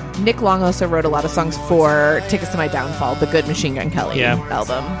 Nick Long also wrote a lot of songs for Tickets to My Downfall, the Good Machine Gun Kelly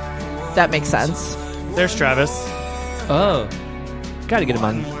album. That makes sense. There's Travis. Oh. Gotta get him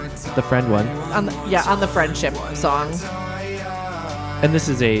on the friend one. On the Friendship song. And this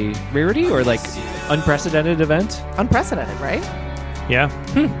is a rarity or like unprecedented event? Unprecedented, right? Yeah.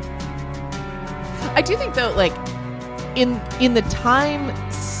 I do think though, like in the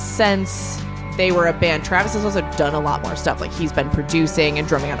time since they were a band, Travis has also done a lot more stuff. Like he's been producing and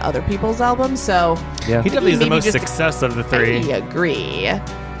drumming on other people's albums. So Yeah. He definitely is the maybe most just- success of the 3. I agree.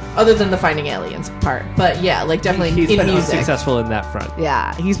 Other than the Finding Aliens part, but yeah, like definitely He's in been music. successful in that front.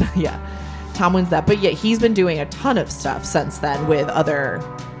 Yeah, Tom wins that, but yeah, he's been doing a ton of stuff since then with other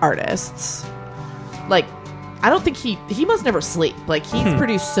artists. Like, I don't think he must never sleep. Like he's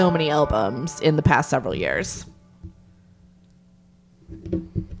produced so many albums in the past several years.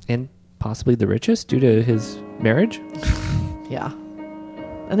 And possibly the richest due to his marriage. Yeah,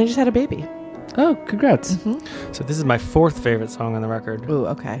 and they just had a baby. Oh, congrats. So this is my 4th favorite song on the record. Ooh,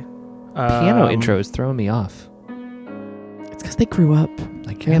 okay. Piano intro is throwing me off. It's because they grew up,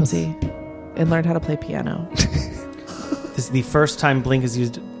 I guess. Ramsey, and learned how to play piano. This is the first time Blink has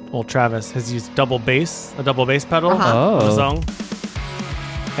used, Travis has used a double bass pedal Uh-huh. on the Oh. song.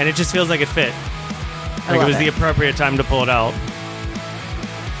 And it just feels like it fit. Like it love was it. the appropriate time to pull it out.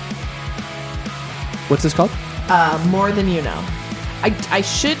 What's this called? More Than You Know. I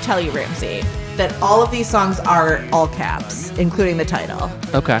should tell you, Ramsey, that all of these songs are all caps, including the title.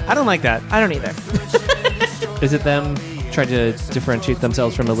 Okay. I don't like that. I don't either. Is it them trying to differentiate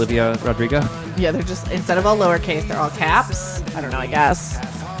themselves from Olivia Rodrigo? Yeah, they're just, instead of all lowercase, they're all caps. I don't know, I guess.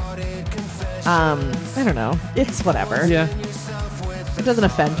 I don't know. It's whatever. Yeah. It doesn't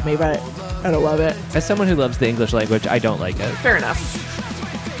offend me, but I don't love it. As someone who loves the English language, I don't like it. Fair enough.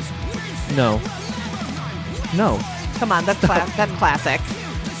 No. No. Come on, that's classic.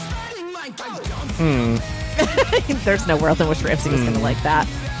 There's no world in which Ramsey was going to like that.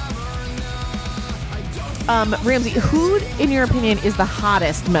 Ramsey, who, in your opinion, is the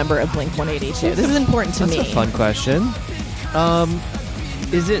hottest member of Blink-182? This is important to That's me. a fun question.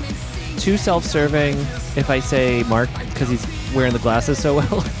 Is it too self-serving if I say Mark because he's wearing the glasses so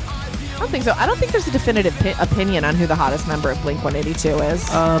well? I don't think so. I don't think there's a definitive opinion on who the hottest member of Blink-182 is.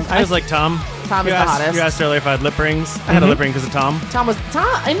 I was like Tom. Tom you is the asked, hottest. You asked earlier if I had lip rings. I had a lip ring because of Tom. Tom,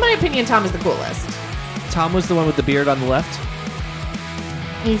 in my opinion, Tom is the coolest. Tom was the one with the beard on the left?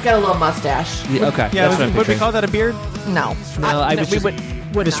 He's got a little mustache. Yeah, okay. Yeah, that's what I'm would we picturing. call that a beard? No. No, I was we just would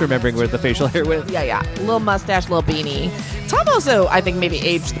not. misremembering where the facial hair went. Yeah. Little mustache, little beanie. Tom also, I think, maybe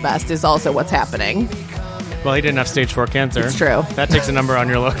aged the best is also what's happening. Well, he didn't have stage 4 cancer. It's true. That takes a number on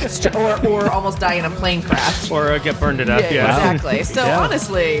your look. or almost die in a plane crash. Or get burned to death. Yeah. Exactly. So Yeah.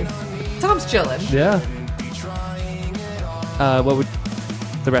 honestly, Tom's chilling. Yeah. What would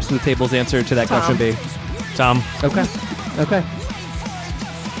the rest of the table's answer to that Tom. question be? Tom. Okay.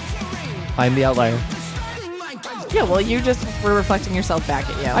 I'm the outlier. Yeah, well, you just were reflecting yourself back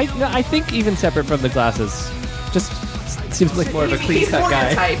at you. I think even separate from the glasses, just seems like more of a clean He's cut more your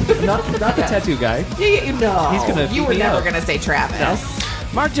guy. type. Not the tattoo guy. You know. He's gonna You beat were me never up. going to say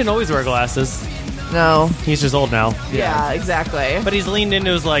Travis. Mark didn't always wear glasses. No. He's just old now. Yeah, exactly. But he's leaned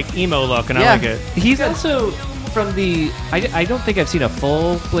into his like emo look, and Yeah. I like it. He's also from the. I don't think I've seen a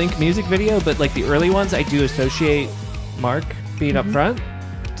full Blink music video, but like the early ones, I do associate Mark being up front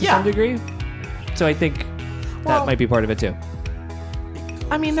to Yeah. some degree. So I think Well- that might be part of it too.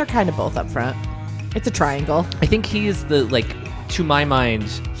 I mean, they're kind of both up front. It's a triangle. I think he's the to my mind,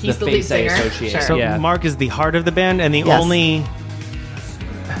 He's the face lead I singer. associate. Sure. So yeah. Mark is the heart of the band, and the Yes. only.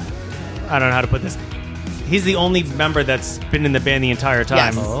 I don't know how to put this. He's the only member that's been in the band the entire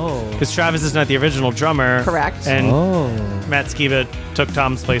time. Yes. Oh. Because Travis is not the original drummer. Correct. And Oh. Matt Skiba took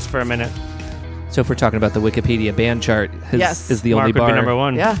Tom's place for a minute. So if we're talking about the Wikipedia band chart, his Yes. is the Mark only would bar. be number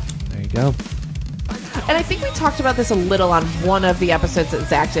one. Yeah. There you go. And I think we talked about this a little on one of the episodes that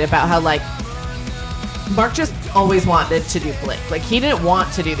Zach did about how, like, Mark just always wanted to do Blink. Like, he didn't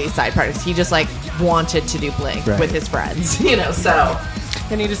want to do these side projects. He just, like, wanted to do Blink Right. with his friends, you know, so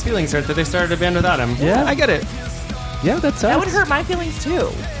And he just feelings hurt that they started a band without him. Yeah. I get it. Yeah, that sucks. that would hurt my feelings, too,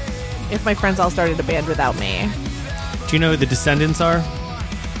 if my friends all started a band without me. Do you know who the Descendants are?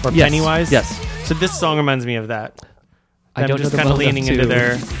 Or Yes. Pennywise? Yes. So this song reminds me of that. I Them don't just know them kind of well enough leaning into to-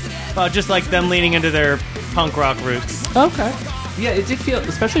 their, just like them leaning into their punk rock roots. Okay. Yeah, it did feel,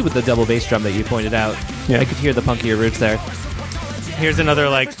 especially with the double bass drum that you pointed out. Yeah. I could hear the punkier roots there. Here's another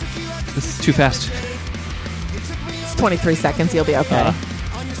like, This is too fast. It's 23 seconds. You'll be okay.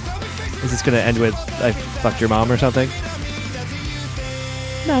 Is this going to end with I fucked your mom or something?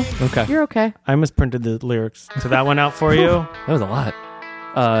 No. Okay. You're okay. I misprinted the lyrics to that one out for you. That was a lot.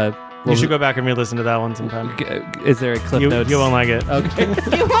 You should go back and re-listen to that one sometime. Is there a clip You notes? won't like it. Okay.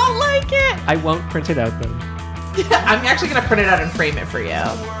 You won't like it. I won't print it out then. I'm actually going to print it out and frame it for you.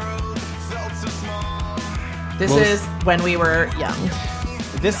 This Well, is When We Were Young.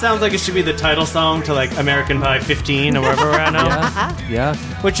 This sounds like it should be the title song to like American Pie 15 or wherever we're at now. Yeah.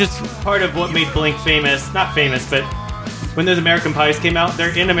 Which is part of what made Blink famous. Not famous, but when those American Pies came out,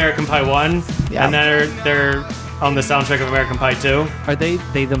 they're in American Pie 1, Yeah. and they're on the soundtrack of American Pie 2. Are they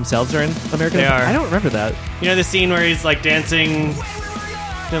themselves are in American? They are. I don't remember that. You know the scene where he's like dancing,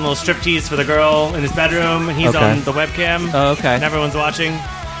 doing a little striptease for the girl in his bedroom, and he's Okay. on the webcam, Oh, okay. and everyone's watching.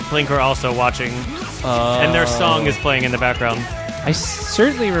 Blink are also watching, and their song is playing in the background. I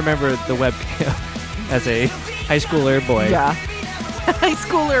certainly remember the webcam as a high schooler boy. Yeah. High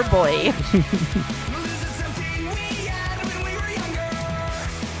schooler boy.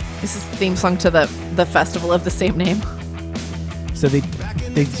 This is the theme song to the festival of the same name. So they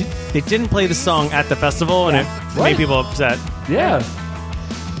didn't play the song at the festival, and it made people upset. Yeah.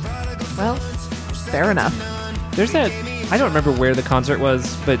 Well, fair enough. There's that. I don't remember where the concert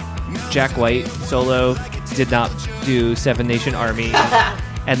was, but Jack White solo did not do Seven Nation Army.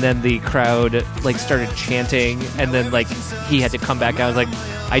 And then the crowd like started chanting, and then like he had to come back out. I was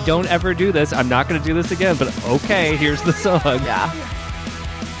like, I don't ever do this. I'm not going to do this again. But okay, here's the song. Yeah.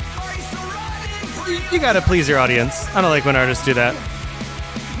 You gotta please your audience. I don't like when artists do that.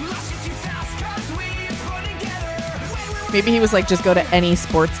 Maybe he was like, just go to any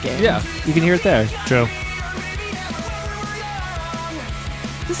sports game. Yeah, you can hear it there. True.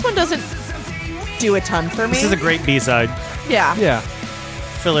 This one doesn't do a ton for me. This is a great B-side. Yeah. Yeah.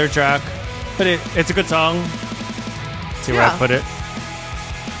 Filler track. But it's a good song. Let's see where Yeah. I put it.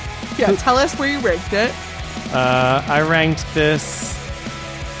 Yeah. Tell us where you ranked it. I ranked this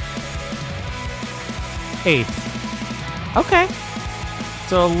 8th. Okay.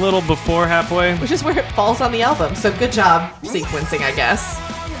 So a little before halfway. Which is where it falls on the album. So good job sequencing, I guess.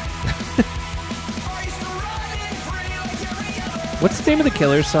 What's the name of the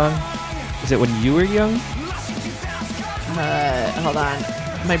Killers song? Is it When You Were Young? Hold on.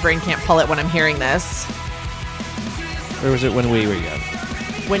 My brain can't pull it when I'm hearing this. Or was it When We Were Young?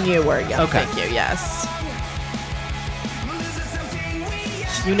 When you were young. Okay. Thank you. Yes.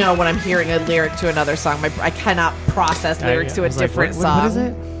 You know, when I'm hearing a lyric to another song, I cannot process lyrics to a I was like, different what song. is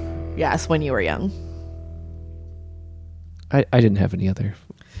it? Yes, When You Were Young. I didn't have any other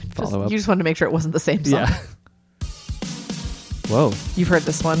Just, follow up. you just wanted to make sure it wasn't the same song. Yeah. Whoa. You've heard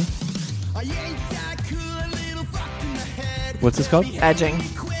this one. What's this called? Edging.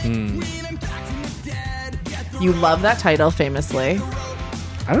 You love that title, famously.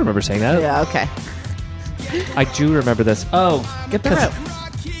 I don't remember saying that. Yeah, okay. I do remember this. Oh, Get the rope.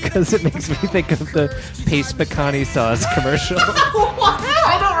 because it makes me think of the Pace Pecani sauce commercial. What?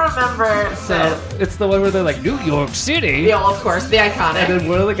 I don't remember So this. it's the one where they're like, New York City. Yeah, of course, the iconic. And then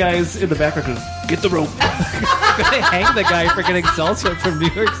one of the guys in the background goes, get the rope. They hang the guy for getting salsa from New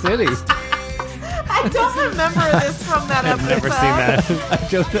York City. I don't remember this from that I've episode. never seen that. I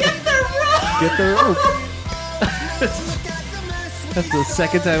don't know. Get the rope. That's the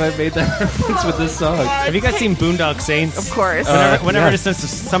second time I've made that reference with this song. Have you guys seen Boondock Saints? Of course. Whenever yeah.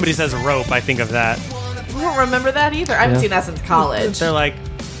 somebody says rope, I think of that. I don't remember that either. I haven't Yeah. seen that since college. They're like,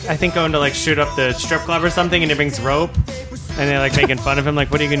 I think going to like shoot up the strip club or something, and he brings rope, and they're like making fun of him.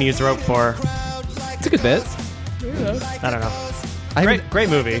 Like, what are you going to use rope for? It's a good bit. I don't know. I Great, haven't, great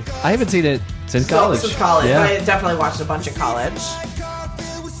movie. I haven't seen it since college. Since college. Yeah. But I definitely watched a bunch of college.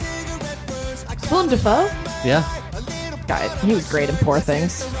 Willem Dafoe? Yeah. God, he was great in Poor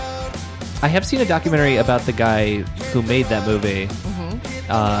Things. I have seen a documentary about the guy who made that movie.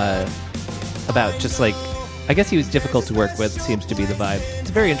 About just like, I guess he was difficult to work with, seems to be the vibe. It's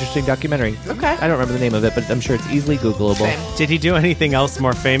a very interesting documentary. Okay. I don't remember the name of it, but I'm sure it's easily Googleable. Same. Did he do anything else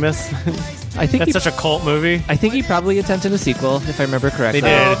more famous? I think That's such a cult movie. I think he probably attempted a sequel, if I remember correctly. They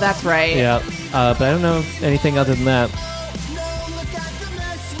did. Oh, that's right. Yeah, but I don't know anything other than that.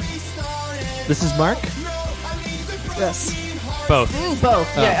 This is Mark. Yes. Both.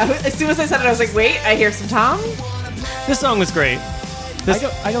 Both. Yeah. As soon as I said it, I was like, wait, I hear some Tom. This song was great.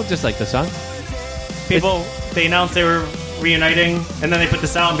 I don't dislike the song. People, they announced they were reuniting, and then they put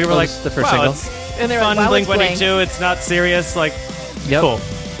this out, and people were like, This is the first wow, single. it's And they're fun, like, wow, it's Blink-182, it's not serious, like, Yep. cool.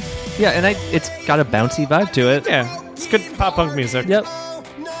 Yeah, and it's got a bouncy vibe to it. Yeah, it's good pop-punk music. Yep.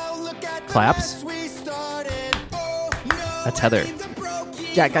 Claps. That's Heather.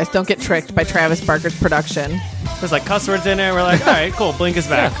 Yeah, guys, don't get tricked by Travis Barker's production. There's like cuss words in there, we're like, alright, cool, Blink is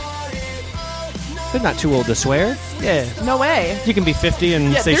back. They're not too old to swear. Yeah. No way. You can be 50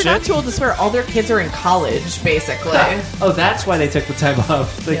 and Yeah, say they're shit. not too old to swear. All their kids are in college, basically. Oh, that's why they took the time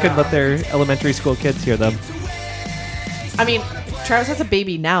off. They couldn't Yeah. let their elementary school kids hear them. I mean, Travis has a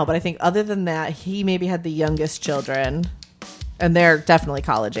baby now, but I think other than that, he maybe had the youngest children. And they're definitely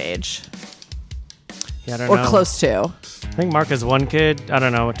college age. Yeah, I don't Or know. close to. I think Mark has one kid. I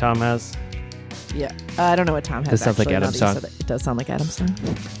don't know what Tom has. Yeah. I don't know what Tom has. This sounds like actually, now Adam's that you song. said it. It does sound like Adam's song.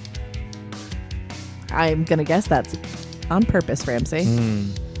 I'm going to guess that's on purpose, Ramsey.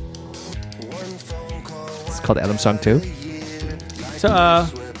 It's called Adam's Song too. So,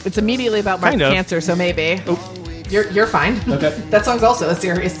 It's immediately about Mark Kind of. cancer, so maybe. You're fine. Okay. That song's also a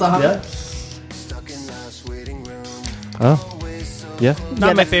serious song. Oh. Yeah.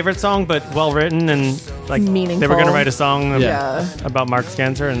 not my favorite song, but well written and like they Meaningful. were going to write a song Yeah. about Mark's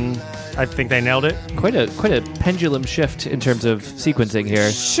cancer, and I think they nailed it. Quite a pendulum shift in terms of sequencing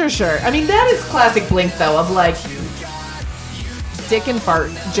here. Sure. I mean, that is classic Blink, though, of like dick and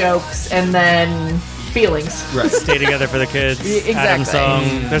fart jokes and then feelings. Stay together for the kids. Exactly. Adam's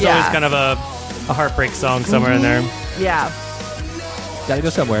song. There's Yeah. always kind of a heartbreak song somewhere in there. Yeah. Gotta go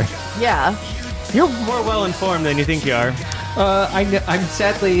somewhere. Yeah. You're more well informed than you think you are. I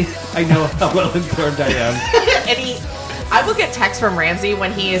know how well informed I am. And I will get texts from Ramsey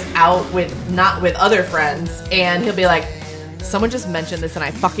when he is out not with other friends, and he'll be like, someone just mentioned this and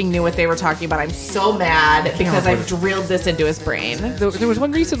I fucking knew what they were talking about. I'm so mad because I've drilled this into his brain. There was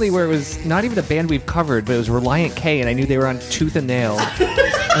one recently where it was not even a band we've covered, but it was Reliant K, and I knew they were on Tooth and Nail.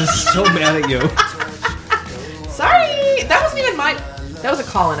 I was so mad at you. Sorry. That wasn't even mine. That was a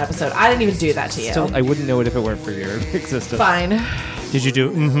call-in episode. I didn't even do that to you. Still, I wouldn't know it if it weren't for your existence. Fine. Did you do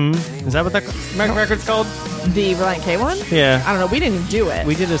Is that what that record's called? The Reliant K one? Yeah. I don't know. We didn't even do it.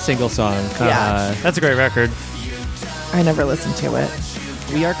 We did a single song. Yeah. That's a great record. I never listened to it.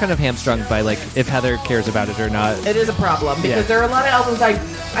 We are kind of hamstrung by like if Heather cares about it or not. It is a problem because Yeah. there are a lot of albums I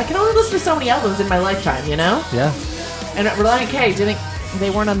can only listen to so many albums in my lifetime, you know? Yeah. And Reliant K they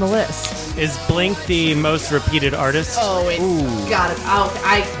weren't on the list. Is Blink the most repeated artist? Oh, it's got it.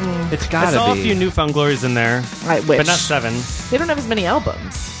 It's I gotta saw be. a few Newfound Glories in there, I wish. but not 7. They don't have as many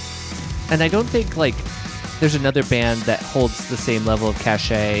albums. And I don't think like there's another band that holds the same level of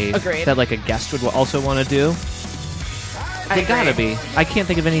cachet Agreed. that like a guest would also want to do. They gotta be. I can't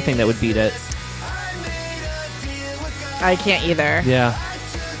think of anything that would beat it. I can't either. Yeah.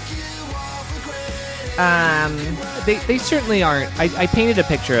 They certainly aren't. I painted a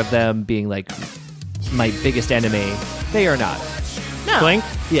picture of them being like my biggest enemy. They are not. No. Blink?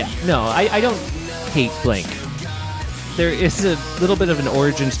 Yeah. No, I don't hate Blink. There is a little bit of an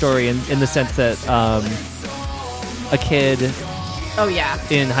origin story in the sense that a kid Oh, yeah.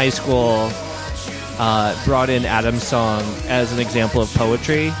 in high school brought in Adam's song as an example of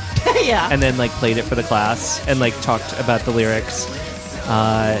poetry Yeah. and then like played it for the class and like talked about the lyrics.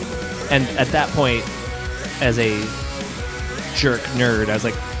 And at that point, as a jerk nerd, I was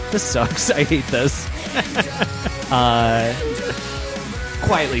like, this sucks. I hate this.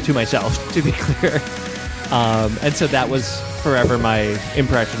 Quietly to myself, to be clear. And so that was forever my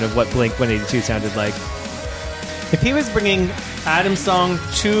impression of what Blink-182 sounded like. If he was bringing Adam's song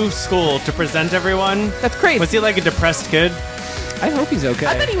to school to present everyone, That's crazy. was he like a depressed kid? I hope he's okay.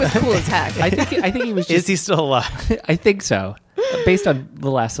 I thought he was cool as heck. I think he was just... Is he still alive? I think so. Based on the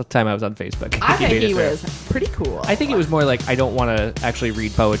last time I was on Facebook. I think made it he through. was pretty cool. I think it was more like, I don't want to actually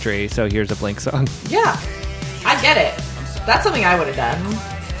read poetry, so here's a Blink song. Yeah, I get it. That's something I would have done.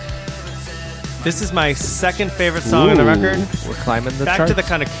 This is my second favorite song on the record. We're climbing the Back charts. to the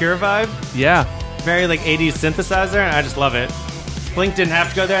kind of Cure vibe. Yeah. Very like 80s synthesizer, and I just love it. Blink didn't have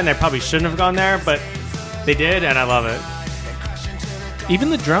to go there, and they probably shouldn't have gone there, but they did, and I love it.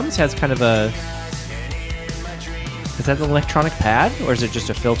 Even the drums has kind of a... Is that an electronic pad, or is it just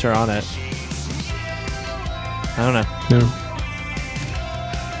a filter on it? I don't know. No.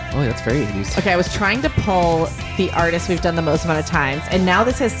 Oh, that's very 80s. Okay, I was trying to pull the artist we've done the most amount of times, and now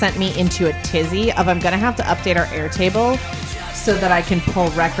this has sent me into a tizzy of I'm going to have to update our Airtable so that I can pull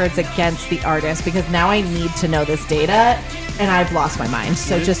records against the artist, because now I need to know this data, and I've lost my mind.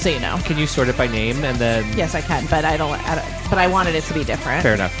 So just so you know. Can you sort it by name and then... Yes, I can, but I don't but I wanted it to be different.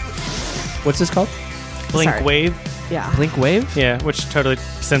 Fair enough. What's this called? Blink Sorry. Wave. Yeah. Blink Wave? Yeah, which totally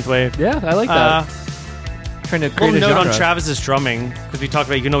synthwave. Yeah, I like that. Trying to create Little a note genre. on Travis's drumming, because we talked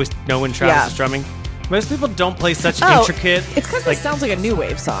about you can always know when Travis Yeah. is drumming. Most people don't play such Oh, intricate. it's because like, it sounds like a new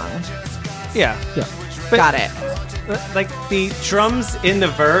wave song. yeah. But, Got it. Like the drums in the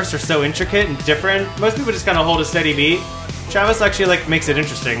verse are so intricate and different. Most people just kind of hold a steady beat. Travis actually like makes it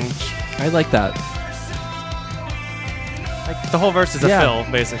interesting. I like that. Like the whole verse is a Yeah.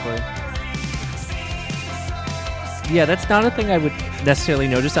 fill, basically. Yeah, that's not a thing I would necessarily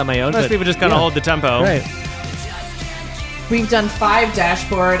notice on my own. Most but people just kind of hold the tempo. Right. We've done 5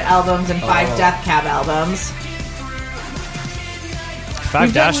 Dashboard albums and 5 Death Cab albums. 5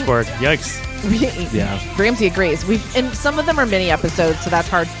 We've done- dashboard. Yikes. Yeah. Ramsey agrees. And some of them are mini episodes, so that's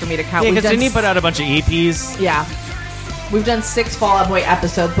hard for me to count. Yeah, We've because done didn't he put out a bunch of E EPs? Yeah. We've done 6 Fall Out Boy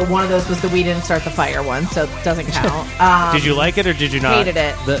episodes, but one of those was the We Didn't Start the Fire one, so it doesn't count. Did you like it or did you not? Hated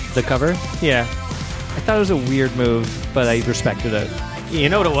it. The cover? Yeah. I thought it was a weird move, but I respected it. You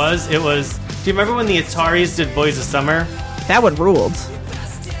know what it was? It was. Do you remember when the Ataris did Boys of Summer? That one ruled.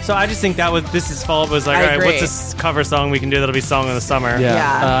 So I just think that was This Is Fall was like, I all right, agree. what's this cover song we can do that'll be song of the summer?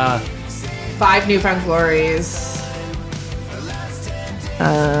 Yeah. 5 Newfound Glories.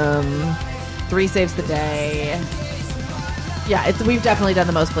 3 Saves the Day. Yeah, we've definitely done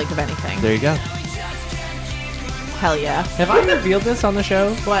the most Blink of anything. There you go. Hell yeah. Have I revealed this on the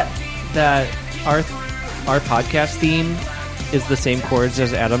show? What? That our podcast theme is the same chords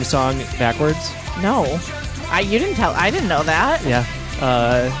as Adam's song backwards? No. You didn't tell. I didn't know that. Yeah.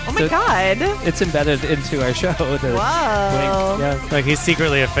 Oh my God. It's embedded into our show. Whoa. Yeah. Like he's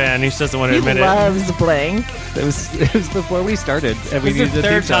secretly a fan. He just doesn't want to He admit loves Blink. It was before we started. And we It's needed the a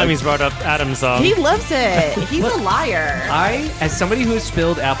theme third time song. he's brought up Adam's song. He loves it. He's a liar. I, as somebody who has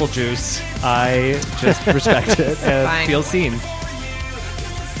spilled apple juice, I just respect it and Fine. feel seen.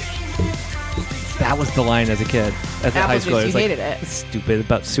 That was the line as a kid. As a Apple high juice, schooler, I you was like, hated it. stupid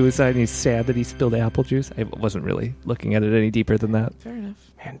about suicide, and he's sad that he spilled apple juice. I wasn't really looking at it any deeper than that. Fair enough.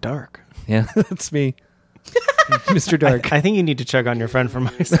 Man, dark. Yeah, that's me. Mr. Dark. I think you need to check on your friend from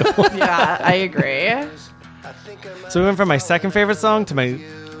high school. Yeah, I agree. So we went from my second favorite song to my,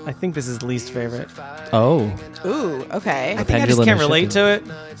 I think this is least favorite. Oh. Ooh, okay. I think I just pendulum can't is relate shifting.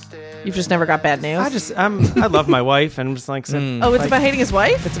 to it. You've just never got bad news? I love my wife, and I'm just like, Oh, it's about hating his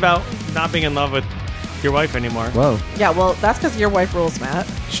wife? it's about not being in love with your wife anymore. Whoa. Yeah, well, that's because your wife rules, Matt.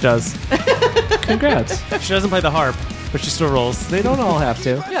 She does. Congrats. She doesn't play the harp, but she still rolls. They don't all have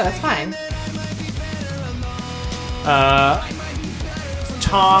to. Yeah, that's fine.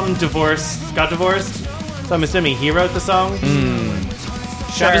 Tom got divorced, so I'm assuming he wrote the song.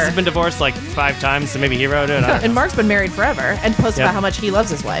 Travis has been divorced like 5 times, so maybe he wrote it. And Mark's been married forever and posts Yeah. about how much he loves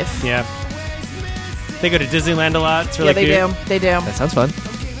his wife. Yeah. They go to Disneyland a lot. It's really Yeah, they cute. do. They do. That sounds fun.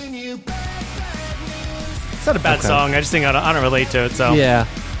 It's not a bad Okay. song. I just think I don't relate to it, so. Yeah.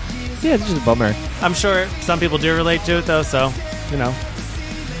 Yeah, it's just a bummer. I'm sure some people do relate to it, though, so, you know.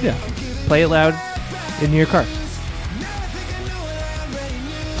 Yeah. Play it loud in your car.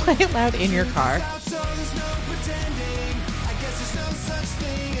 Play it loud in your car.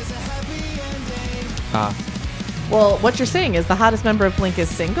 Well, what you're saying is the hottest member of Blink is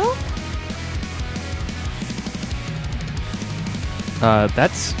single?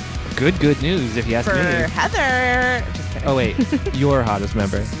 That's good news if you ask For me. Heather. Just kidding. Oh, wait. Your hottest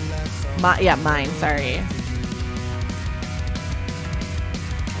member. Yeah, mine. Sorry.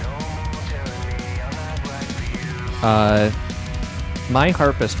 My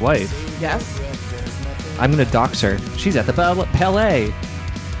harpist wife. Yes. I'm going to dox her. She's at the ballet.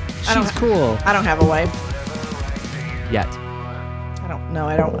 She's cool. I don't have a wife. Yet. I don't know.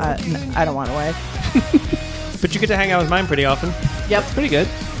 I don't want a wife. But you get to hang out with mine pretty often. Yep. Pretty good.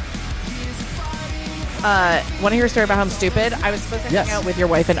 Want to hear a story about how I'm stupid? I was supposed to hang out with your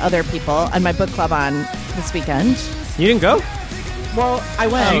wife and other people on my book club on this weekend. You didn't go? Well, I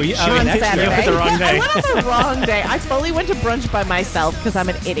went on Saturday. You went the wrong day. I went on the wrong day. I fully went to brunch by myself because I'm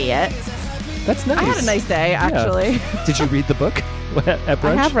an idiot. That's nice. I had a nice day, actually. Yeah. Did you read the book at brunch?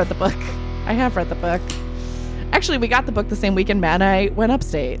 I have read the book. Actually, we got the book the same weekend Matt and I went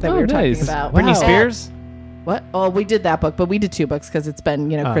upstate that we were talking about. Britney Spears? What? Oh, we did that book, but we did 2 books because it's been,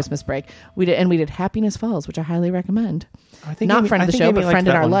 Christmas break. We did Happiness Falls, which I highly recommend. Not friend of the show, but friend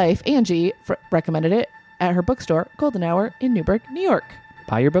in our life. Angie recommended it at her bookstore, Golden Hour in Newburgh, New York.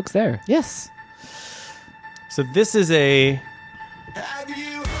 Buy your books there. Yes. So this is it's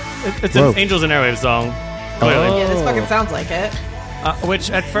an Angels and Airwaves song. Clearly. Yeah, this fucking sounds like it. Which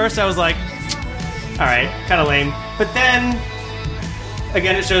at first I was like, all right, kind of lame. But then,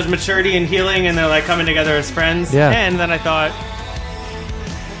 again, it shows maturity and healing, and they're like coming together as friends. Yeah. And then I thought,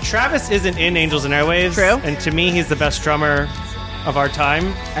 Travis isn't in Angels and Airwaves. True. And to me, he's the best drummer of our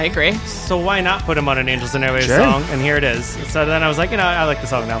time. I agree. So why not put him on an Angels and Airwaves song? And here it is. So then I was like, I like the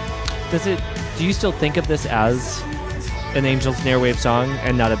song now. Do you still think of this as an Angels and Airwaves song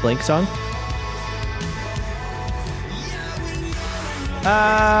and not a Blink song?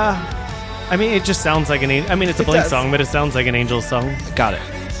 I mean, it just sounds like it's a Blink song, but it sounds like an Angels song. Got it.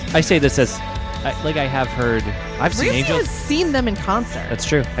 I say this as, I have heard, I've seen Ramsey Angels. has seen them in concert. That's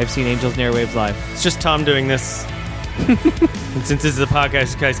true. I've seen Angels and Airwaves live. It's just Tom doing this. And since this is a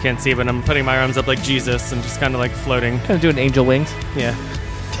podcast, you guys can't see, but I'm putting my arms up like Jesus and just kind of like floating. Kind of doing angel wings. Yeah.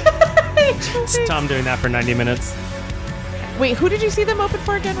 It's Tom doing that for 90 minutes. Wait, who did you see them open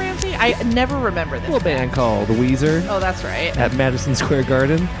for again, Ramsey? I never remember this. A little band called Weezer Oh, that's right. at Madison Square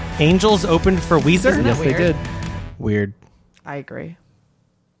Garden. Angels opened for Weezer? Isn't that Yes, they weird? did. Weird. I agree.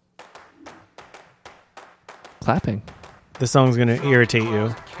 Clapping. This song's going to irritate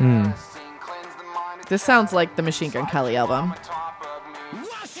you. This sounds like the Machine Gun Kelly album.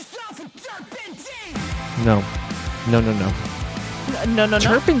 No. No. No.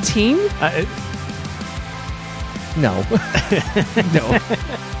 Turpentine? No. No.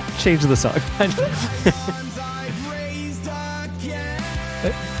 Change the song.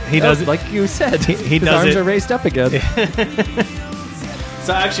 He does like you said. He his does arms it. are raised up again.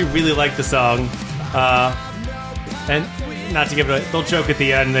 So I actually really like the song. And not to give it they'll joke at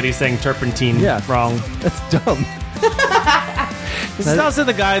the end that he's saying turpentine wrong. That's dumb. This is also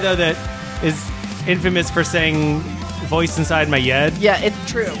the guy, though, that is infamous for saying voice inside my yed. Yeah,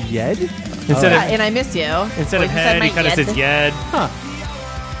 it's true. Yed? Instead of And I miss you. Instead of head, he kind of says yed. Huh.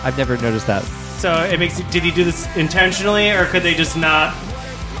 I've never noticed that. So it makes. Did he do this intentionally, or could they just not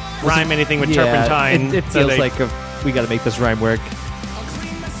rhyme anything with turpentine? It feels like we got to make this rhyme work.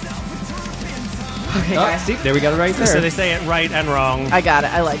 Okay, guys. See, there we got it right there. So they say it right and wrong. I got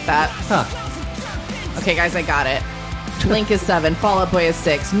it. I like that. Huh. Okay, guys, I got it. Blink is 7, Fall Out Boy is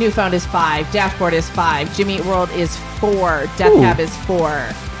 6, Newfound is 5, Dashboard is 5, Jimmy Eat World is 4, Death Cab is 4,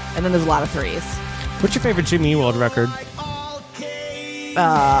 and then there's a lot of 3s. What's your favorite Jimmy Eat World record? Bleed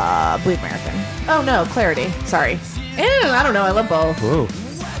American. Oh no, Clarity. Sorry. I don't know. I love both. Whoa.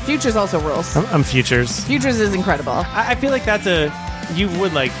 Futures also rules. I'm Futures. Futures is incredible. I feel like that's you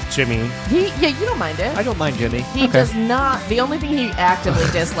would like Jimmy. You don't mind it. I don't mind Jimmy. He does not. The only thing he actively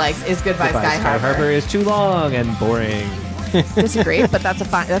dislikes is Goodbye Sky Harbor. Harbor is too long and boring. Disagree, but that's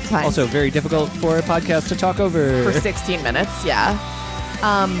fine. That's fine. Also, very difficult for a podcast to talk over. For 16 minutes, yeah.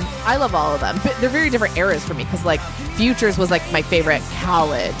 I love all of them, but they're very different eras for me because like Futures was like my favorite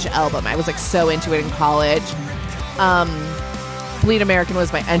college album. I was like so into it in college. Bleed American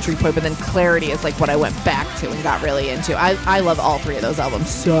was my entry point, but then Clarity is like what I went back to and got really into. I love all 3 of those albums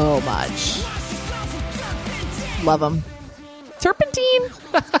so much. Love them. Turpentine.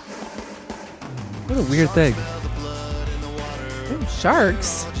 What a weird thing. Ooh,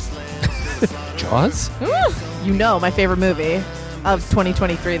 sharks. Jaws? You know, my favorite movie of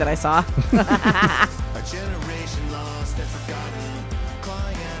 2023 that I saw.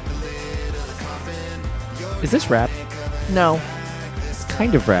 Is this rap? No. It's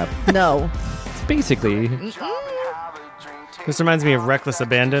kind of rap. No. It's basically. This reminds me of Reckless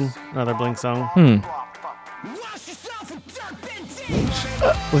Abandon, another Blink song.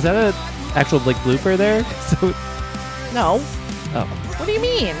 Was that an actual Blink blooper there? So. No. Oh. What do you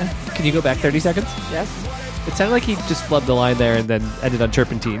mean? Can you go back 30 seconds? Yes. It sounded like he just flubbed the line there and then ended on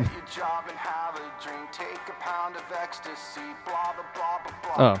turpentine.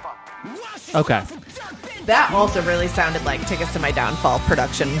 Oh. Okay. That also really sounded like Tickets to My Downfall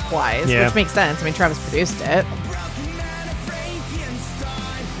production-wise, Yeah. which makes sense. I mean, Travis produced it.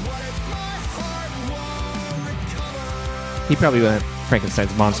 He probably went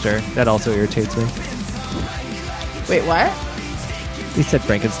Frankenstein's monster. That also irritates me. Wait, what? He said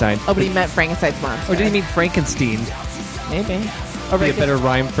Frankenstein. Oh, but he meant Frankenstein's monster. Or did he mean Frankenstein? Maybe. Or be a better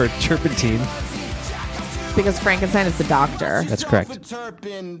rhyme for turpentine. Because Frankenstein is the doctor. That's correct.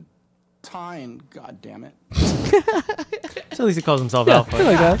 Turpentine, god damn it. So at least he calls himself Yeah, Alpha. I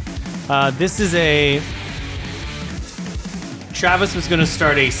like that. This is a... Travis was going to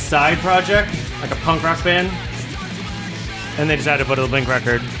start a side project, like a punk rock band, and they decided to put a Blink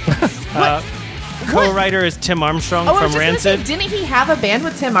record. Co-writer is Tim Armstrong Oh, I was from just gonna Rancid. say, didn't he have a band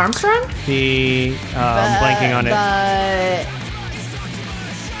with Tim Armstrong? I'm blanking on it.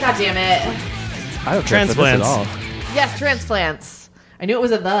 God damn it. I don't care for this at Transplants. all. Yes, Transplants. I knew it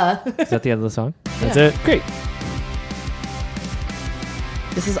was a the. Is that the end of the song? That's it. Great.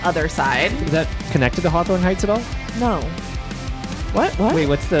 This is Other Side. Is that connected to Hawthorne Heights at all? No. What? Wait,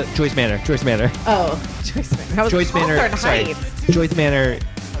 what's the Joyce Manor? Joyce Manor. Oh, Joyce Manor. How was Joyce Manor. Hawthorne Sorry. Heights? Joyce Manor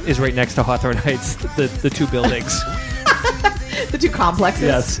is right next to Hawthorne Heights. The two buildings. The two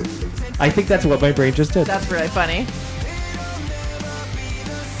complexes. Yes. I think that's what my brain just did. That's really funny.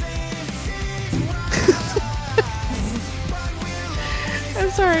 I'm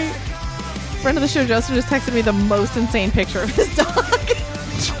sorry. Friend of the show, Justin, just texted me the most insane picture of his dog.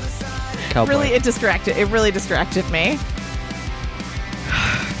 Cowboy. It really distracted me.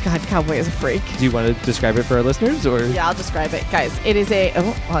 God, Cowboy is a freak. Do you want to describe it for our listeners, or? Yeah, I'll describe it. Guys, it is a... Oh,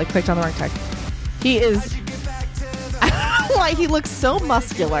 well, I clicked on the wrong tag. He is... I don't know why he looks so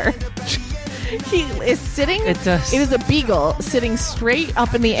muscular. He is sitting... It does. It is a beagle sitting straight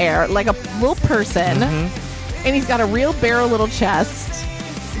up in the air like a little person. Mm-hmm. And he's got a real barrel little chest.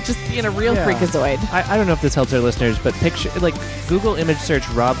 Just being a real freakazoid. I don't know if this helps our listeners, but picture, like, Google image search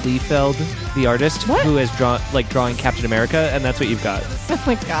Rob Liefeld, the artist, What? who has drawing Captain America, and that's what you've got. Oh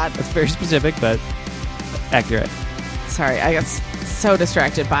my God. It's very specific, but accurate. Sorry, I got so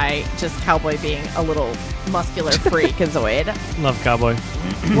distracted by just Cowboy being a little muscular freakazoid. Love Cowboy.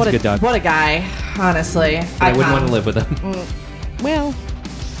 What a good dog. What a guy, honestly. I wouldn't want to live with him. Well,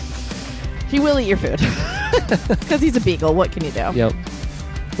 he will eat your food. Because he's a beagle. What can you do? Yep.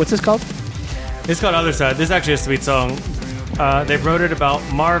 What's this called? It's called Other Side. This is actually a sweet song. They wrote it about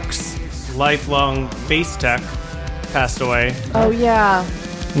Mark's lifelong bass tech passed away. Oh, yeah.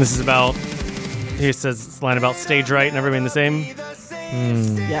 And this is about... He says this line about stage right, never being the same.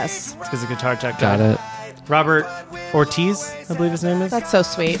 Yes. It's because the guitar tech Got died. it. Robert Ortiz, I believe his name is. That's so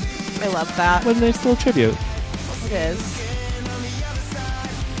sweet. I love that. What a nice little tribute. It is.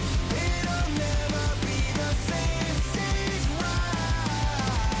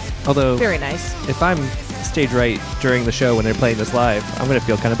 Although, Very nice. if I'm stage right during the show when they're playing this live, I'm going to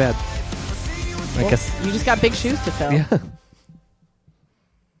feel kind of bad. I guess. You just got big shoes to fill. Yeah.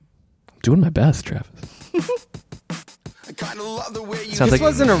 Doing my best, Travis. I kinda love the way you Sounds This like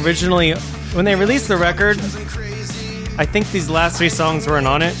wasn't originally... When they released the record, I think these last three songs weren't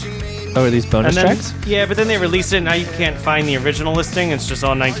on it. Oh, are these bonus And then, tracks? yeah, but then they released it, and now you can't find the original listing. It's just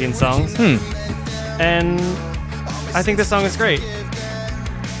all 19 songs. And I think this song is great.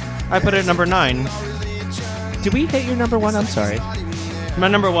 I put it at number 9. Did we hit your number one? I'm sorry. My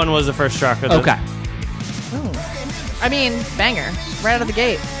number 1 was the first track of the... Okay. I mean, banger. Right out of the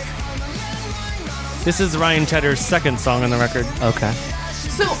gate. This is Ryan Tedder's second song on the record. Okay.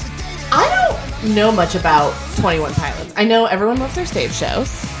 So, I don't know much about 21 Pilots. I know everyone loves their stage shows.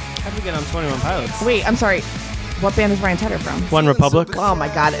 How did we get on 21 Pilots? Wait, I'm sorry. What band is Ryan Tedder from? One Republic. Oh my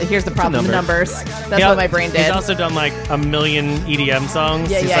God! Here's the problem: the number. numbers. That's what my brain did. He's also done like a million EDM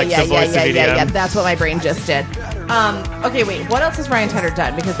songs. Yeah, He's yeah, like yeah, the voice yeah, of E yeah, EDM. yeah. That's what my brain just did. Okay, wait. What else has Ryan Tedder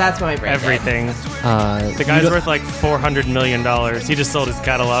done? Because that's what my brain Everything. The The guy's worth like $400 million. He just sold his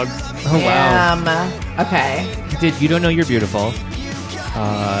catalog. Oh, did. wow. Okay. You Don't Know You're Beautiful.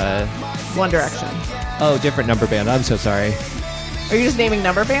 One Direction. Oh, different number band. I'm so sorry. Are you just naming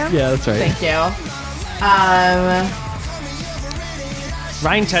number bands? Yeah, that's right. Thank you.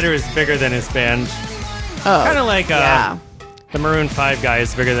 Ryan Tedder is bigger than his band. Oh, Kind of like yeah. the Maroon 5 guy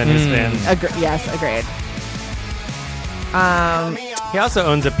is bigger than his band. Yes, agreed. He also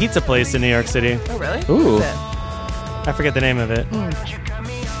owns a pizza place in New York City. Oh, really? Ooh. What's it? I forget the name of it.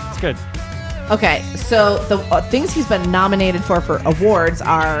 It's good. Okay, so the things he's been nominated for awards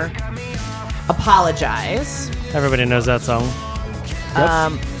are Apologize. Everybody knows that song.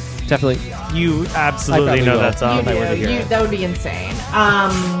 Definitely. You absolutely probably know will. that song. If I were to hear it. That would be insane. I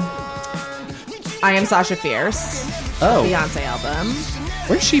Am Sasha Fierce. Oh. Beyonce album.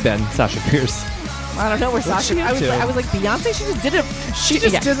 Where's she been, Sasha Fierce? I don't know where What's Sasha. she up to? I was like Beyonce. She just did it. She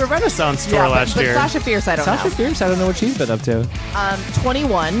just did a Renaissance tour last year. But Sasha Fierce, I don't know. Sasha Fierce, I don't know what she's been up to.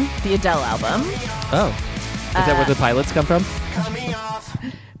 21, the Adele album. Oh. Is that where the pilots come from?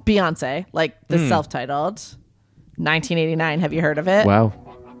 Beyonce, like the self-titled. 1989. Have you heard of it? Wow.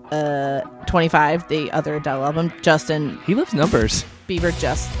 25, the other Adele album. Justin He loves numbers. Bieber,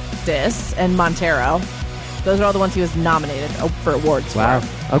 Justice, and Montero. Those are all the ones he was nominated for awards Wow.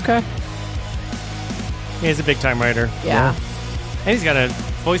 for. Okay. He's a big time writer. Yeah. And he's got a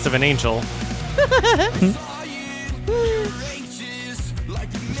voice of an angel.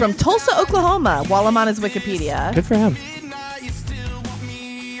 From Tulsa, Oklahoma, while I'm on his Wikipedia. Good for him.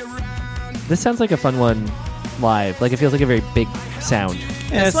 This sounds like a fun one live. Like, it feels like a very big sound.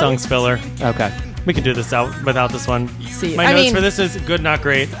 Yeah, This one? song's filler. Okay. We can do this out without this one. See, My notes for this is good, not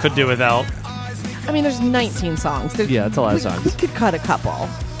great. Could do without. I mean, there's 19 songs. Yeah, that's a lot of songs. We could cut a couple.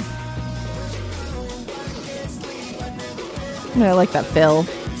 I like that fill.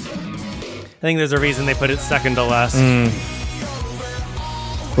 I think there's a reason they put it second to last.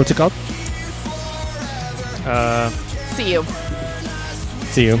 What's it called? See you.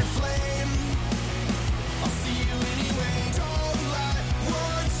 See you.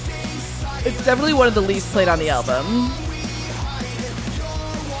 It's definitely one of the least played on the album.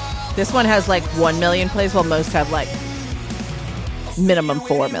 This one has like 1 million plays, while most have like minimum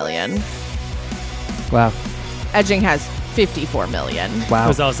 4 million. Wow. Edging has 54 million. Wow. It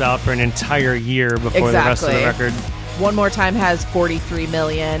was also out for an entire year before the rest of the record. One More Time has 43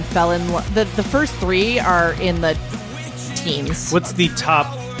 million. Fell in the first three are in the teens. What's the top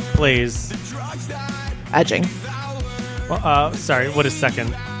plays? Edging. Well, sorry, what is second?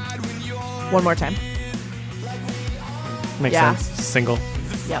 One More Time. Makes Yeah. sense. Single.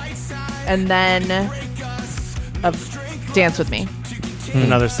 Yep. And then Dance With Me.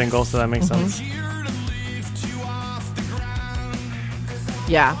 Another single, so that makes sense.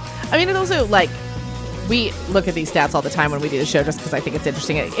 Yeah. I mean, it also, like, we look at these stats all the time when we do the show just because I think it's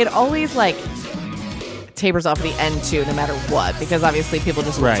interesting. It always, like, tapers off at the end, too, no matter what, because obviously people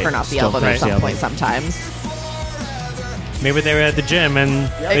just will Right. turn off the Still album right. at some Yeah. point sometimes. Maybe they were at the gym and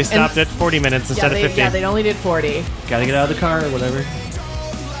they stopped at 40 minutes instead of 50. Yeah, they only did 40. Gotta get out of the car or whatever.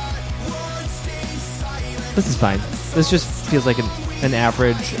 This is fine. This just feels like an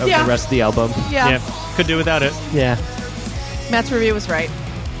average of Yeah. the rest of the album. Yeah. Yeah, could do without it. Yeah. Matt's review was right.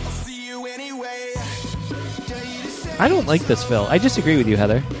 I don't like this fill. I disagree with you,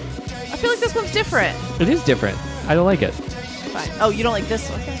 Heather. I feel like this one's different. It is different. I don't like it. Fine. Oh, you don't like this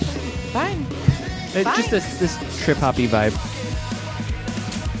one? Okay. Fine. It's Fine. just this trip hoppy vibe.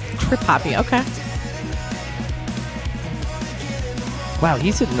 Trip hoppy. Okay. Wow,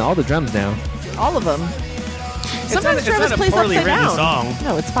 he's hitting all the drums now. All of them. Sometimes it's Travis not a plays poorly upside written down. song.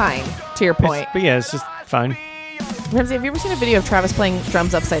 No, it's fine. To your point. But yeah, it's just fine. Ramsey, have you ever seen a video of Travis playing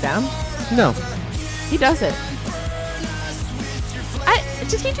drums upside down? No. He does it.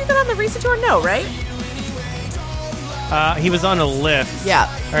 Did he do that on the recent tour? No, right? He was on a lift. Yeah.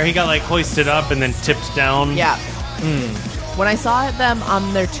 Or he got like hoisted up and then tipped down. Yeah. When I saw them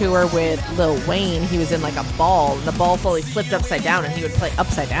on their tour with Lil Wayne, he was in like a ball, and the ball fully flipped upside down, and he would play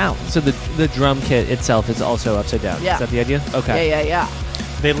upside down. So the drum kit itself is also upside down. Yeah. Is that the idea? Okay. Yeah.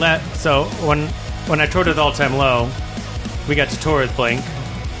 They so when I toured with All Time Low, we got to tour with Blink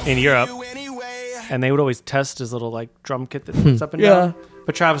in Europe, and they would always test his little like drum kit that flips up and down.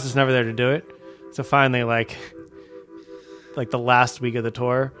 But Travis was never there to do it. So finally, like the last week of the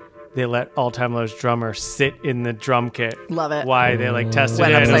tour, they let All Time Low's drummer sit in the drum kit. Love it. Why they like tested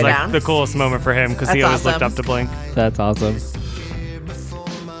Went it. And it was upside like down. the coolest moment for him because he That's always looked awesome. up to Blink. That's awesome. Is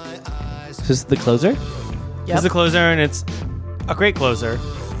this the closer? This is the closer, and it's a great closer.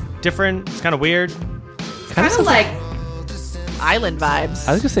 Different. It's kind of weird. Kind of like island vibes.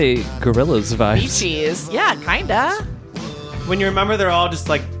 I was gonna say Gorillaz vibes. Beachies. Yeah, kinda. When you remember, they're all just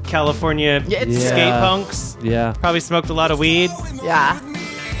like California Yeah, it's- skate Yeah. punks. Yeah. Probably smoked a lot of weed. Yeah,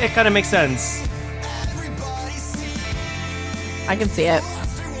 It kind of makes sense. I can see it.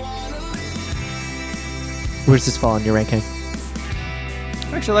 Where's this fall in your ranking?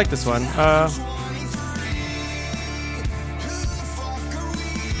 I actually like this one.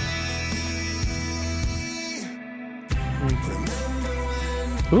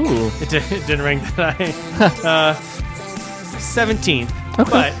 Ooh. It didn't rank that high. 17th.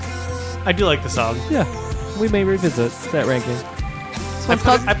 Okay. But I do like the song. Yeah. We may revisit that ranking.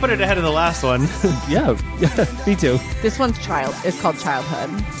 I put it ahead of the last one. Yeah. Me too. This one's It's called Childhood.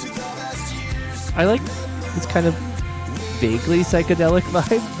 I like this kind of vaguely psychedelic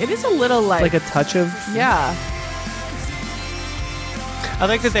vibe. It is a little like Like a touch of yeah. I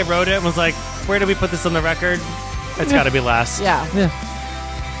like that they wrote it and was like, where do we put this on the record? It's got to be last. Yeah.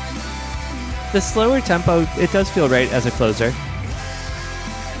 The slower tempo, it does feel right as a closer.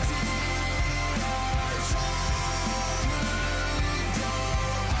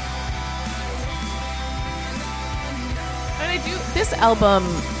 And I do. This album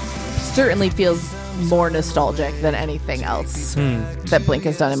certainly feels more nostalgic than anything else that Blink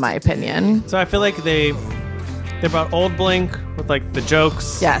has done, in my opinion. So I feel like they brought old Blink with like the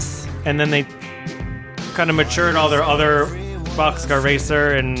jokes. Yes. And then they kind of matured all their other Boxcar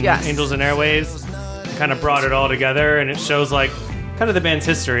Racer and Angels and Airwaves. Kind of brought it all together, and it shows like kind of the band's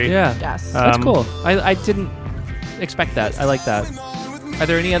history. Yeah. Yes. That's cool. I didn't expect that. I like that. Are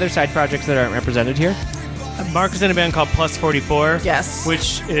there any other side projects that aren't represented here? Mark is in a band called Plus 44. Yes.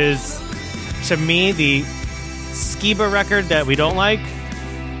 Which is, to me, the Skiba record that we don't like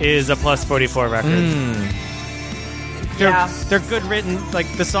is a Plus 44 record. They're good written.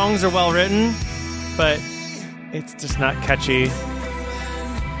 Like, the songs are well written, but it's just not catchy.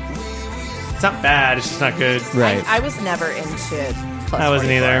 It's not bad, it's just not good. Right. I was never into Plus I wasn't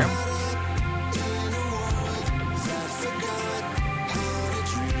 44. either.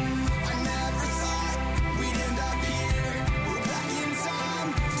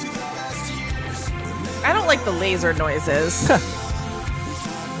 I don't like the laser noises.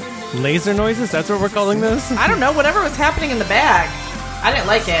 Laser noises? That's what we're calling this? I don't know. Whatever was happening in the bag, I didn't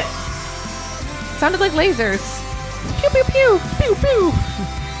like it. Sounded like lasers. Pew, pew, pew. Pew, pew.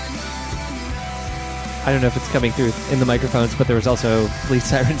 I don't know if it's coming through in the microphones, but there was also police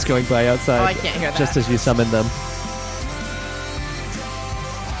sirens going by outside. Oh, I can't hear that. Just as you summoned them.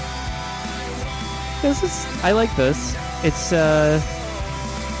 I like this.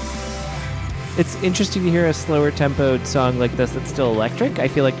 It's interesting to hear a slower tempoed song like this that's still electric. I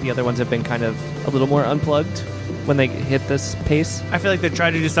feel like the other ones have been kind of a little more unplugged when they hit this pace. I feel like they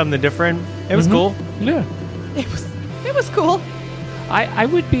tried to do something different. It was cool. Yeah. It was cool. I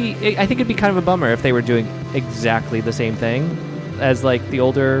think it'd be kind of a bummer if they were doing exactly the same thing as like the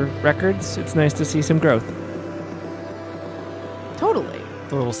older records. It's nice to see some growth. Totally.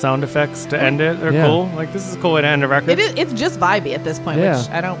 The little sound effects to end it are cool. Like, this is a cool way to end a record. It's just vibey at this point, which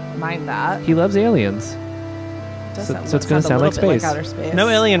I don't mind that. He loves aliens. So it's going to sound like space. Like outer space. No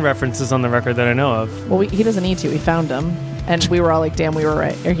alien references on the record that I know of. Well, he doesn't need to. We found them. And we were all like, damn, we were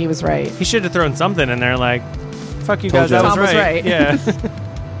right. Or he was right. He should have thrown something in there like, fuck you Told guys, you. I was Tom was right. right. Yeah.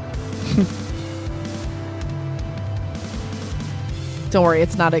 Don't worry,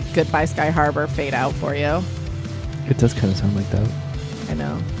 it's not a Goodbye Sky Harbor fade out for you. It does kind of sound like that. I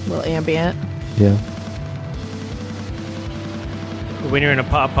know. A little ambient. Yeah. When you're in a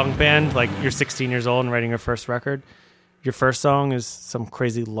pop punk band, like you're 16 years old and writing your first record, your first song is some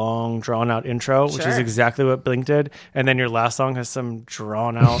crazy long drawn out intro, which is exactly what Blink did. And then your last song has some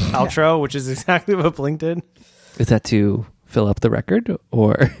drawn out outro, which is exactly what Blink did. Is that to fill up the record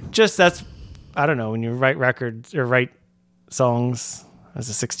or? Just I don't know, when you write records or write songs as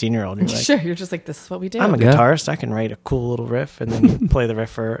a 16-year-old, you're like, Sure, you're just like, this is what we do. I'm a guitarist. I can write a cool little riff and then play the riff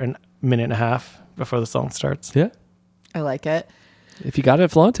for a minute and a half before the song starts. Yeah. I like it. If you got it,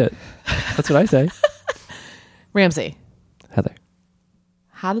 flaunt it. That's what I say. Ramsey, Heather.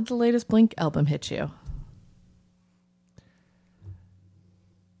 how did the latest Blink album hit you?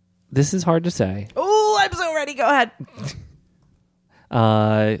 This is hard to say. Oh, I'm so ready. Go ahead.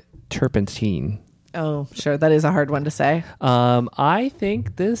 Turpentine. Oh, sure. That is a hard one to say. I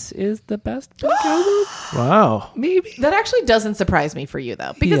think this is the best Blink album. Wow. Maybe. That actually doesn't surprise me for you,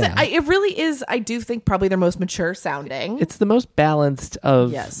 though, because Yeah. it really is. I do think probably their most mature sounding. It's the most balanced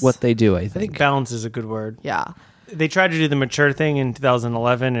of what they do, I I think think. balance is a good word. Yeah. They tried to do the mature thing in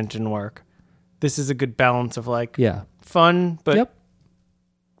 2011 and it didn't work. This is a good balance of like fun, but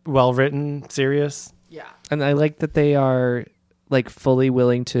well written, serious. Yeah. And I like that they are like fully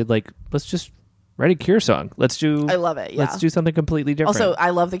willing to like, let's just write a Cure song. Let's do. I love it. Yeah. Let's do something completely different. Also,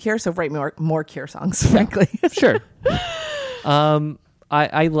 I love the Cure, so write more Cure songs, frankly. Sure.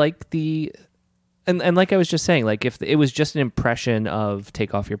 I like the, and like I was just saying, like if it was just an impression of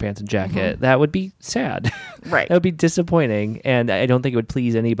Take Off Your Pants and Jacket, that would be sad. Right. That would be disappointing, and I don't think it would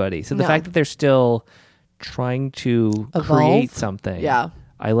please anybody. So the fact that they're still trying to create something,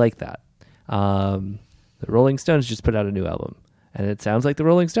 I like that. The Rolling Stones just put out a new album, and it sounds like the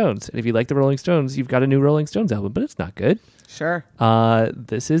Rolling Stones. And if you like the Rolling Stones, you've got a new Rolling Stones album, but it's not good. Sure.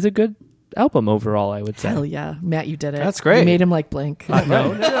 This is a good album overall, I would say. Hell yeah. Matt, you did it. That's great. You made him like Blink.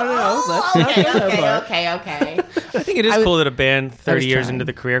 No. Okay. I think it is cool that a band 30 years into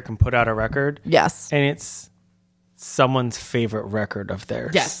the career can put out a record. Yes. And it's someone's favorite record of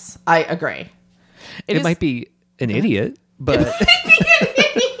theirs. Yes, I agree. It might be an idiot, but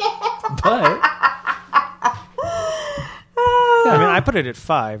But I mean, I put it at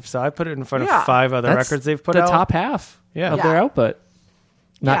 5, so I put it in front of 5 other that's records they've put the out. top half Yeah. of their output,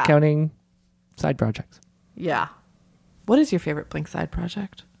 not Yeah. counting side projects. Yeah. What is your favorite Blink side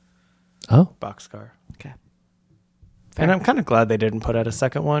project? Oh, Boxcar. Okay. And I'm kind of glad they didn't put out a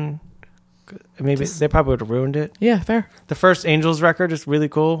second one. Maybe they probably would have ruined it. Yeah, fair. The first Angels record is really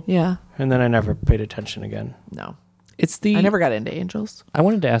cool. Yeah. And then I never paid attention again. No. it's the. I never got into Angels. I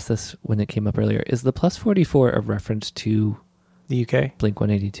wanted to ask this when it came up earlier. Is the plus 44 a reference to The UK?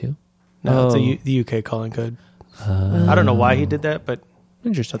 Blink-182? No, it's Oh. the UK calling code. I don't know why he did that, but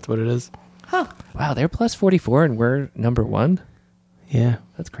Interesting. that's what it is. Huh. Wow, they're plus 44 and we're number 1. Yeah.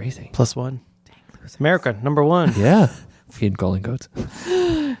 That's crazy. +1. America, number 1. Yeah, in calling codes.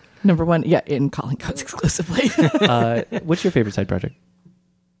 Number 1. Yeah, in calling codes exclusively. What's your favorite side project?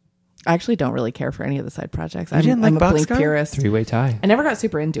 I actually don't really care for any of the side projects. didn't I'm like a Blink Boxcar? purist. Three-way tie. I never got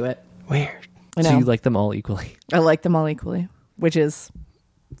super into it. Weird. I know. So you like them all equally? I like them all equally, which is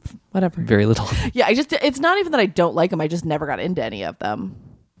whatever. Very little. Yeah, it's not even that I don't like them. I just never got into any of them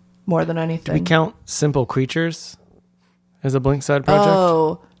more than anything. Do we count Simple Creatures as a Blink side project?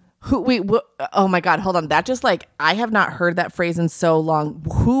 Oh, oh my God, hold on. That just I have not heard that phrase in so long.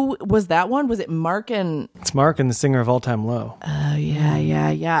 Who was that one? Was it Mark and... It's Mark and the singer of All Time Low. Oh,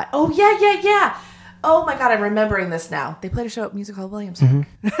 yeah. Oh, yeah. Oh my God, I'm remembering this now. They played a show at Music Hall Williamsburg.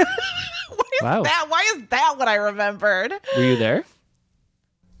 Wow. Why is that what I remembered? Were you there?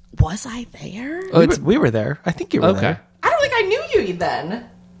 Was I there? Oh, We were there. I think you were okay. there. I don't think I knew you then.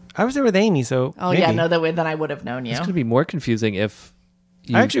 I was there with Amy, so Oh, maybe. yeah, no, then I would have known you. It's going to be more confusing if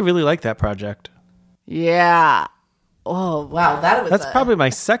you... I actually really like that project. Yeah. Oh, wow. That's probably my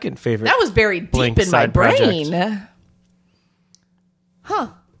second favorite. That was buried Blink deep in my side brain. project. Huh.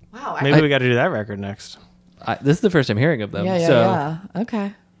 Wow. Maybe we got to do that record next. this is the first I'm hearing of them. Yeah. so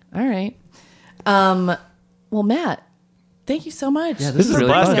Okay. All right. Well, Matt, thank you so much. Yeah, This is really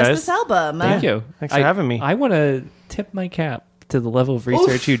blast, fun. guys. This album. Thank you. Thanks for having me. I want to tip my cap to the level of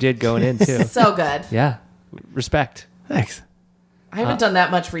research you did going in, too. So good. Yeah. Respect. Thanks. I haven't done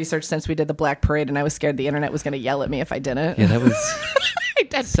that much research since we did the Black Parade, and I was scared the internet was going to yell at me if I didn't. Yeah, that was I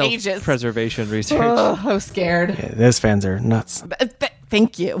did pages. self-preservation research. Oh, I was scared. Yeah, those fans are nuts.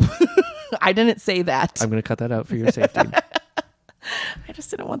 Thank you. I didn't say that. I'm going to cut that out for your safety. I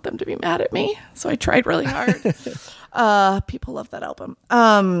just didn't want them to be mad at me, so I tried really hard. People love that album.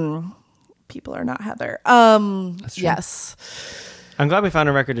 People are not Heather. That's true. Yes. I'm glad we found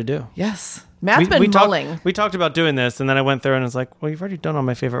a record to do. Yes. Matt's been mulling. We talked about doing this, and then I went through and was like, well, you've already done all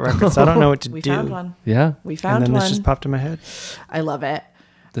my favorite records, so I don't know what to We do. found one. Yeah. We And found then one. this just popped in my head. I love it.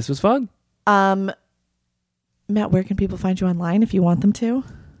 This was fun. Matt, where can people find you online if you want them to?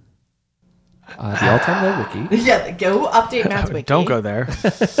 The All-Time Low Wiki. Yeah, go update Matt's wiki. Don't go there.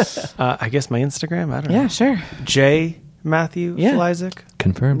 I guess my Instagram, I don't know. Yeah, sure. J. Matthew Yeah. Flyzik.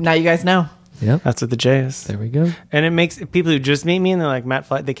 Confirmed. Now you guys know. Yep. That's what the J is. There we go. And it makes people who just meet me and they're like, Matt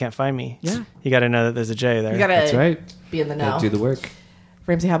Fly, they can't find me. Yeah. You got to know that there's a J there. You gotta That's right. be in the know. Do the work.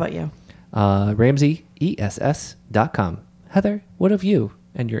 Ramsey, how about you? RamseyESS.com. Heather, what of you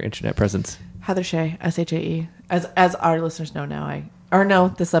and your internet presence? Heather Shea, SHAE. As our listeners know now,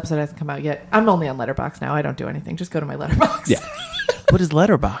 this episode hasn't come out yet. I'm only on Letterboxd now. I don't do anything. Just go to my Letterboxd. Yeah. What is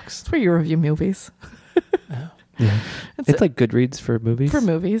Letterboxd? It's where you review movies. Yeah. That's It's it. like Goodreads for movies. For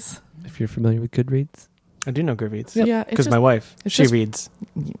movies. If you're familiar with Goodreads. I do know Goodreads. Yeah, it's Because just- my wife, it's she just- reads.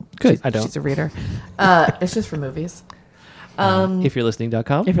 Good. I don't. She's a reader. It's just for movies. If you're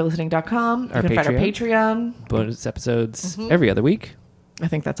listening.com. If you're listening.com, you Our can find our Patreon. Patreon. Bonus episodes every other week. I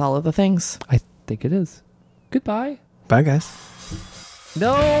think that's all of the things. I think it is. Goodbye. Bye, guys.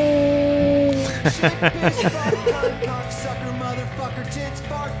 No.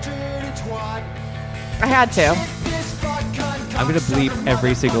 I had to. I'm going to bleep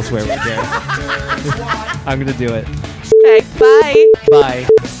every single swear word there. I'm going to do it. Okay, bye. Bye.